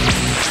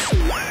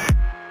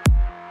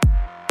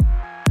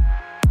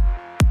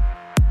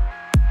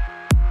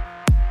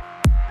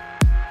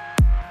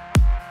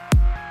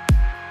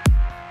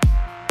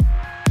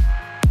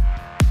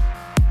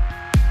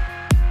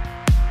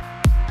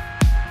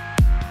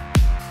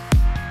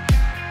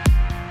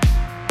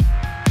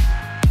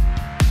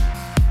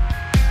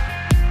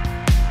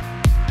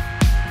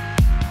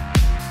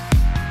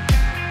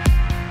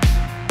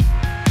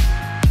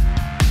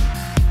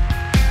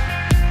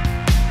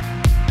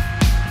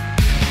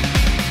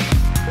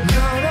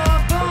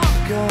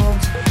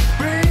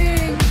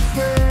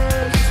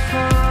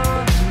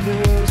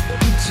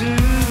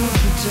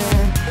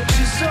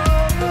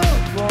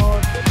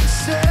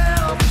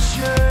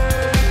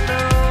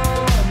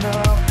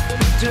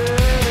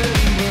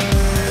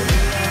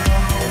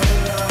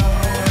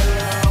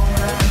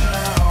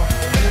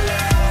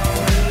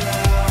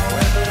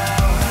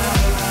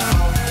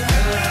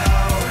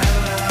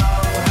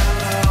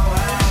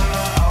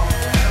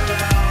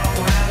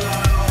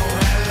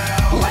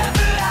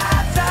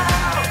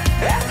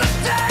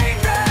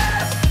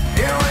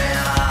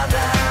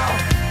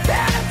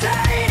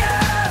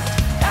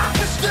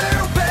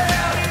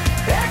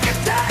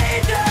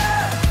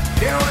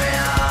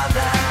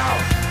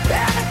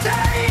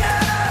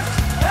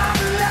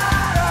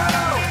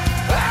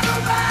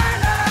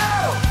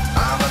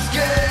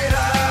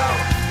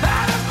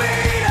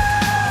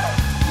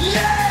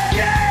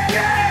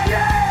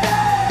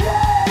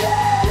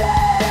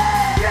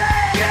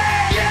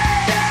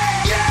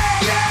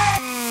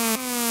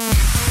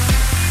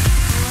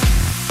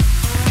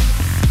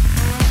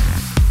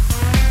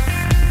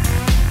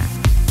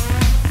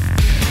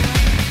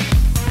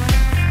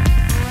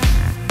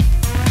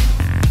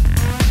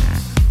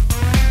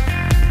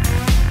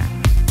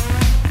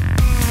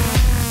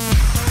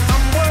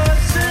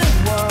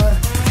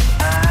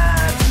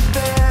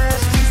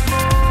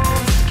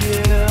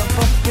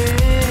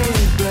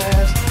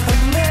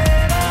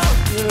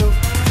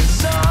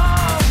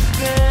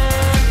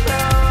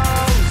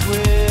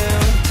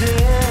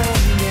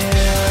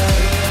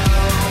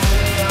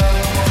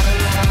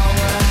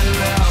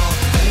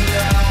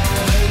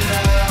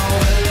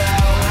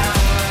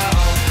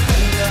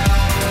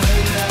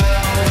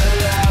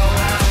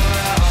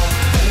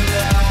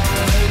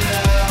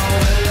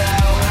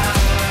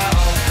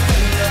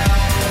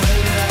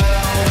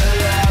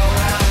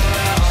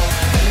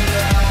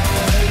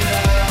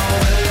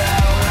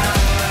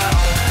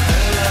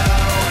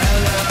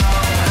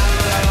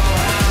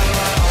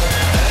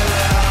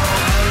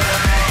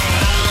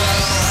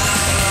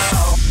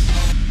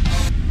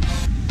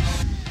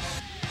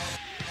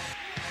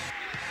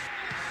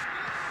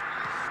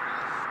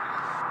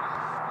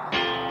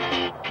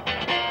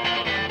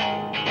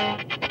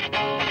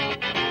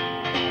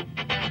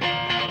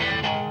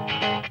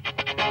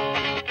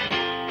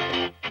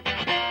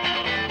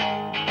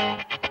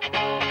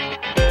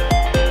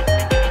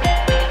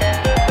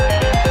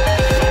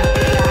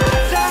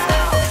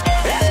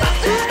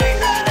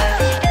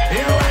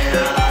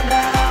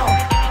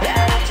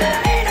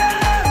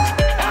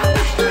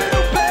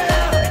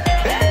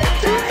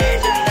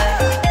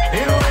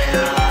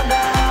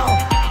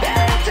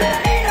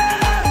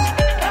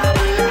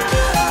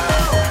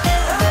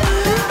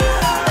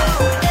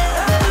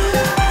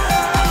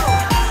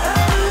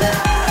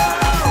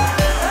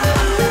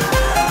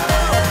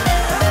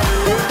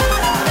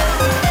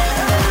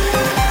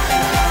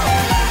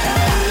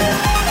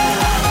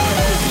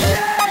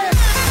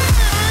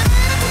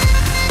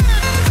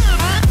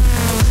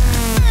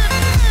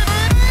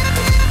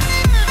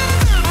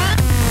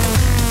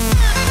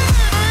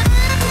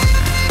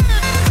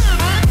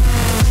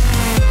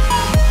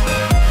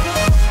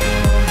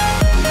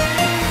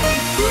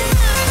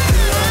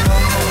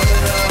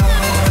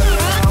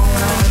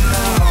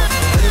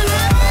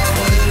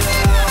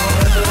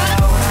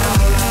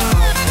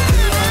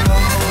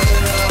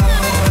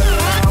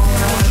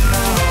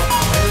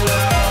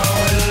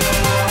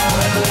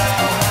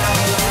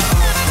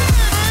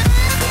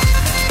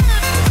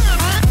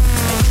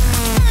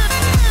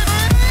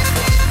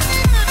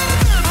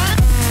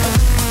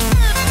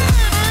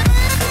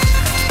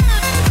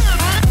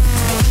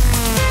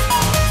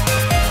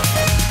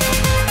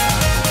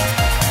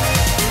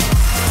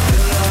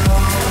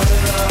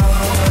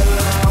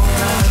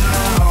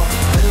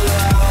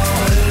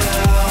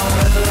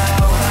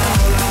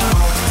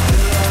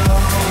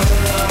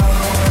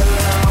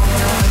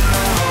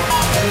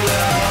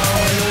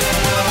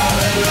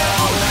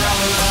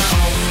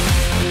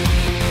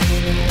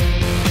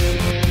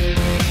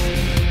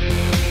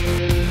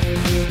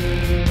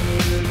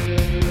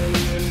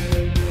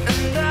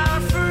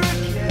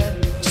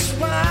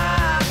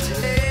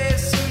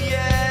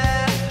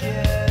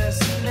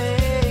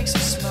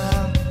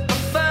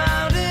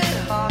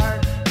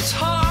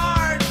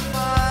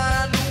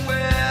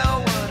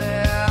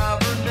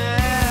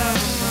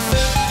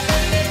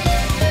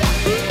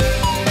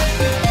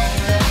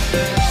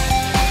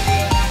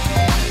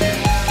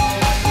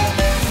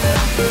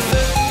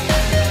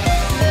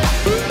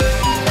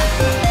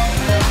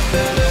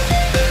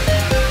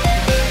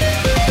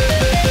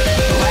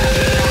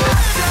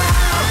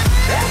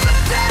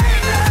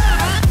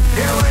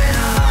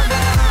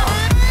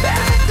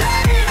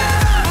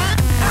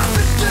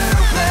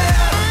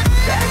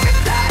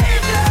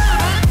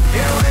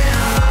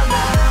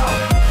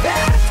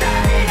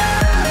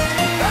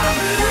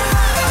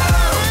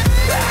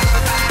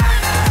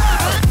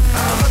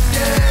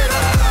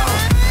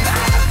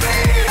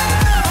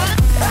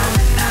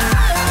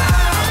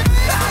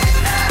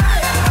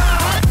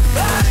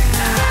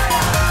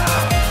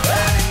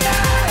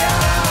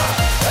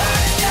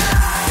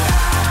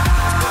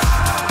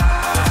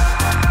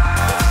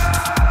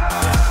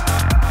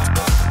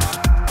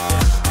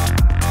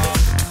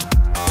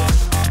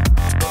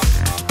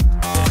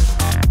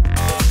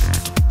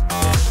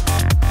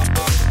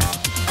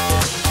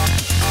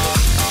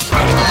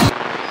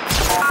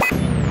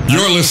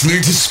 You're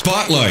listening to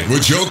Spotlight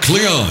with Joe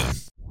Cleon.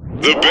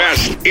 The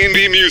best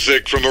indie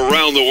music from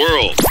around the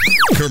world.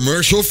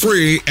 Commercial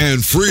free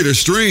and free to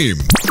stream.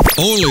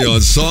 Only on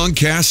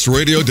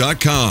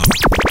songcastradio.com.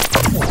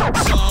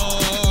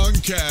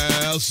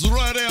 Songcast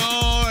Radio,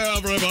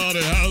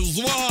 everybody has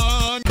one.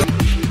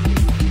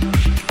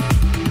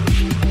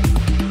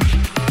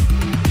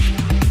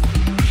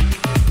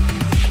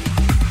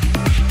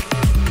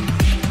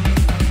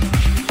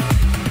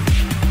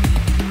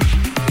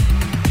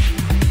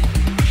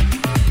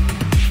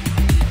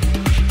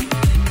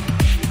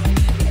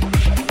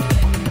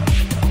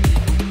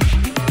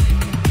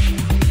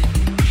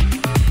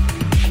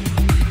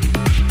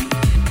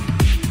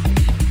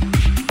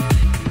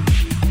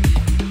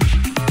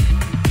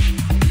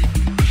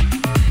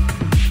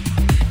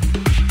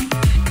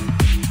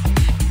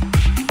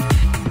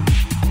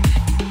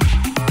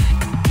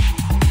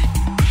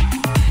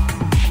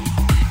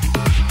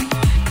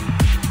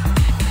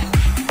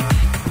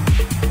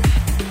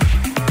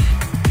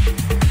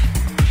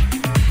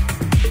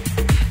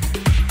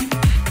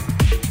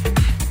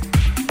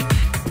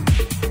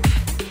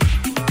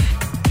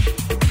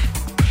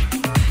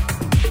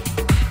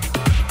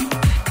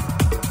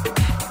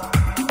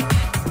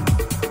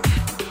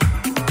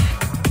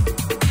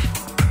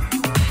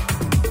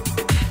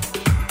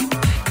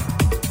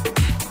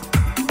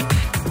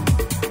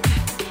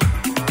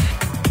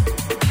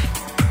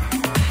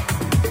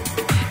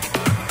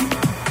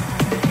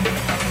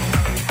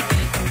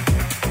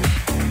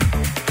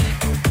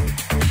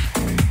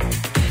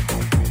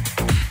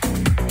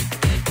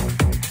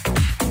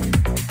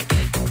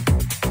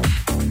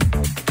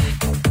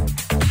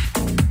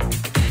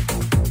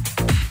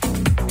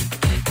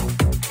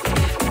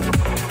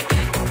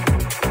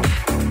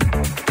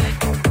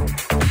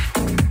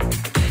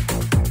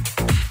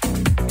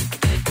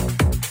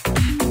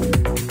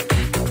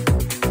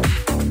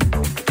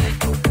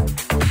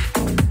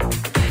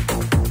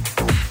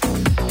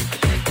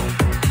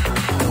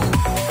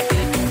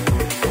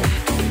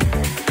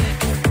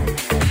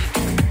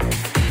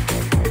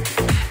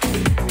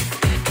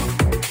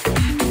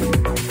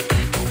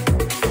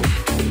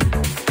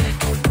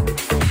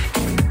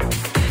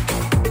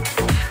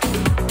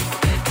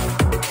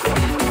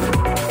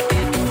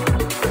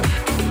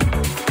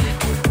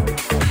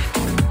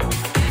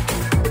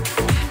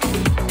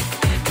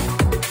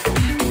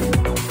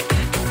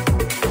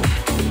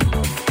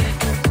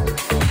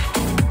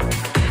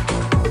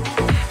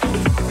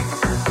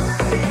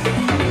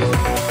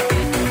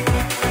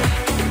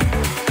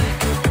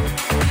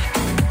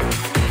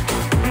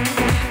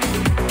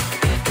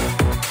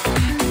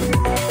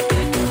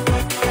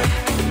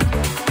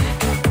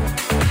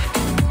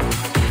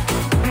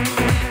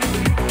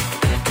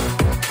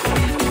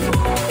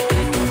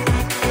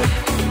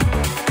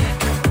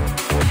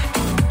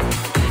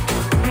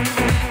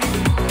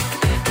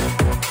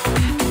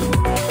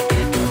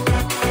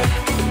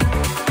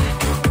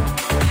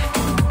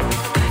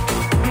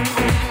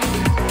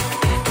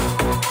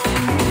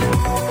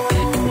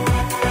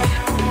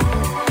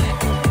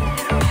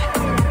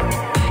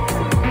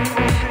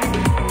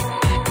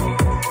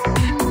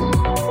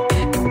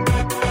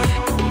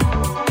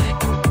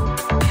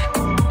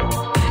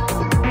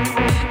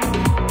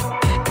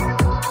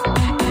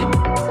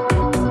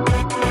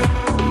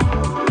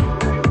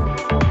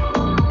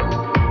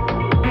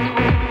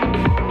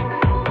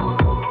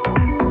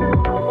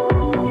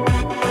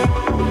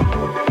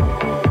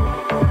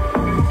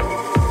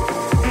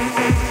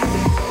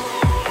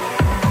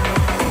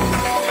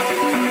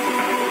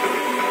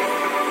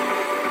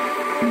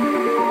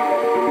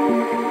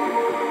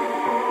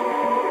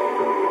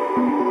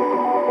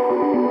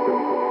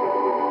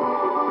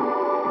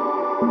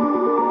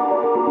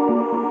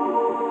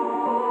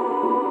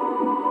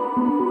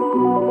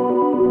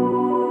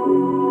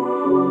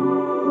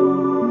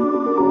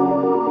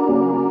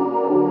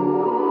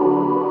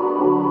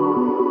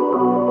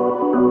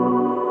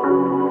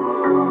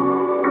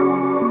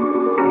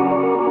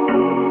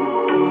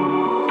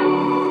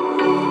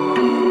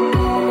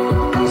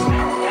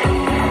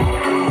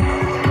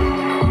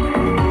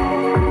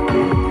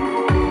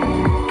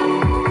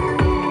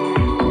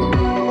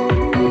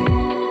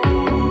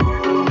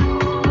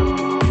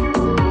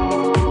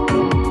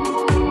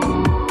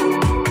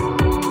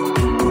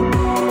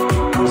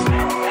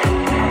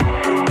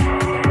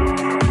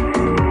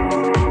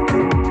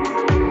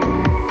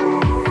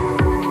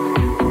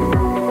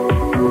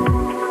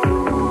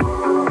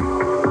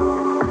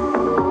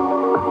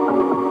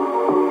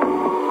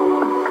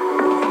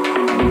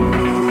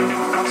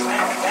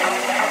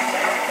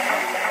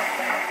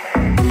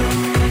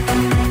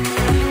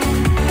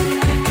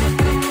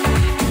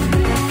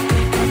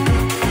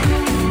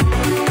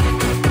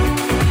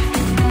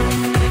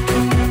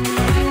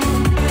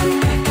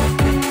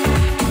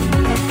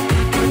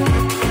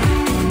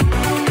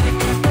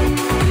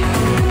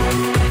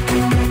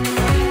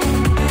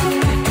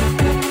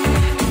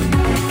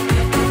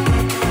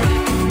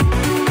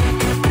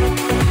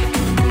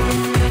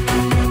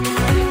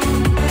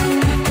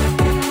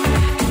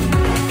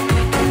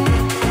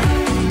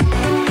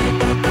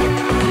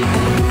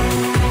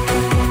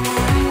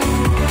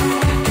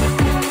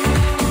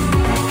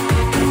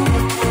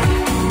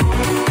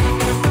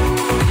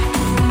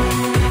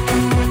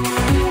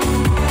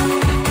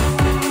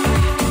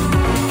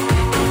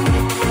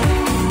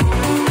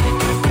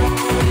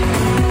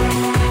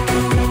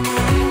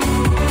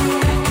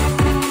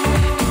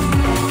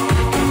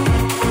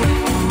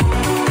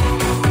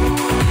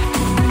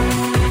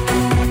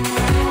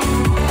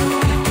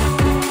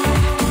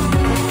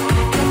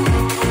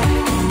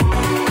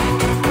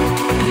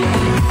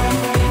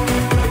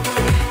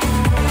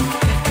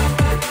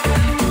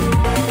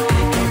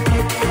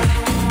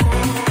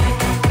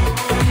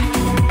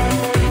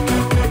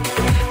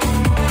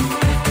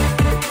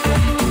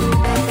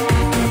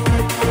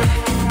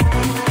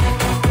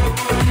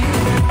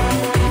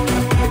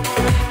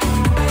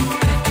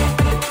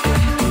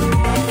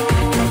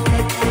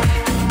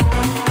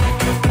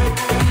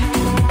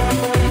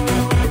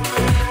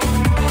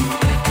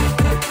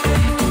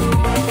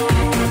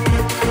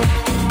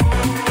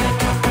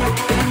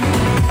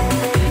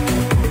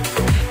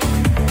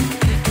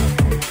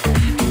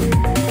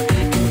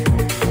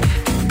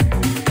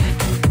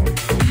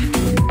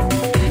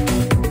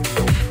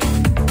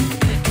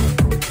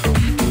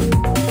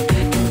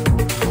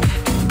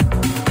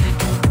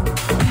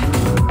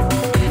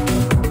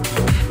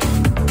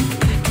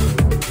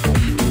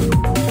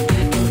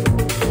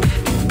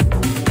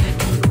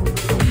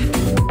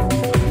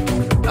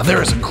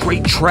 There's a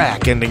great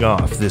track ending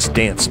off this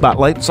Dance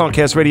Spotlight.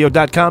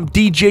 SongcastRadio.com,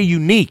 DJ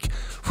Unique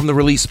from the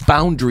release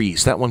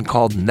Boundaries, that one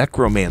called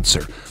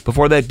Necromancer.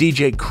 Before that,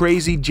 DJ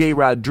Crazy J.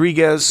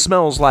 Rodriguez,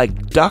 Smells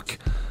Like Duck,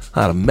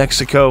 out of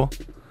Mexico.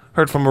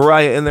 Heard from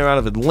Mariah in there out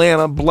of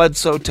Atlanta,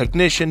 Bledsoe,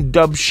 Technician,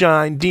 Dub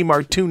Shine,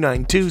 DMAR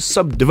 292,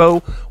 Sub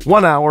Devo,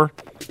 1 hour,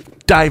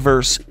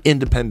 diverse,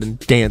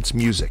 independent dance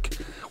music.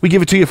 We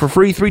give it to you for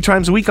free 3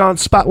 times a week on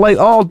Spotlight,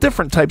 all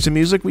different types of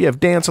music. We have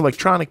dance,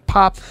 electronic,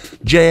 pop,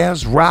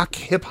 jazz, rock,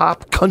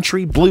 hip-hop,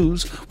 country,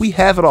 blues. We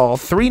have it all.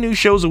 3 new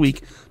shows a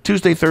week,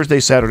 Tuesday,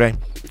 Thursday, Saturday,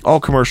 all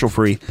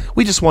commercial-free.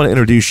 We just want to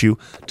introduce you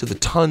to the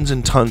tons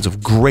and tons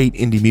of great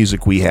indie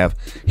music we have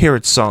here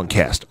at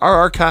Songcast. Our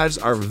archives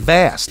are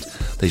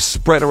vast. They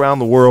spread around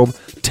the world,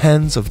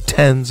 tens of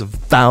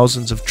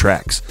thousands of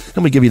tracks,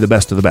 and we give you the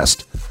best of the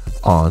best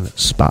on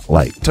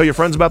Spotlight. Tell your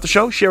friends about the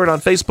show, share it on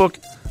Facebook.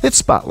 It's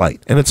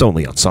Spotlight, and it's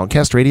only on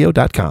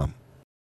SongcastRadio.com.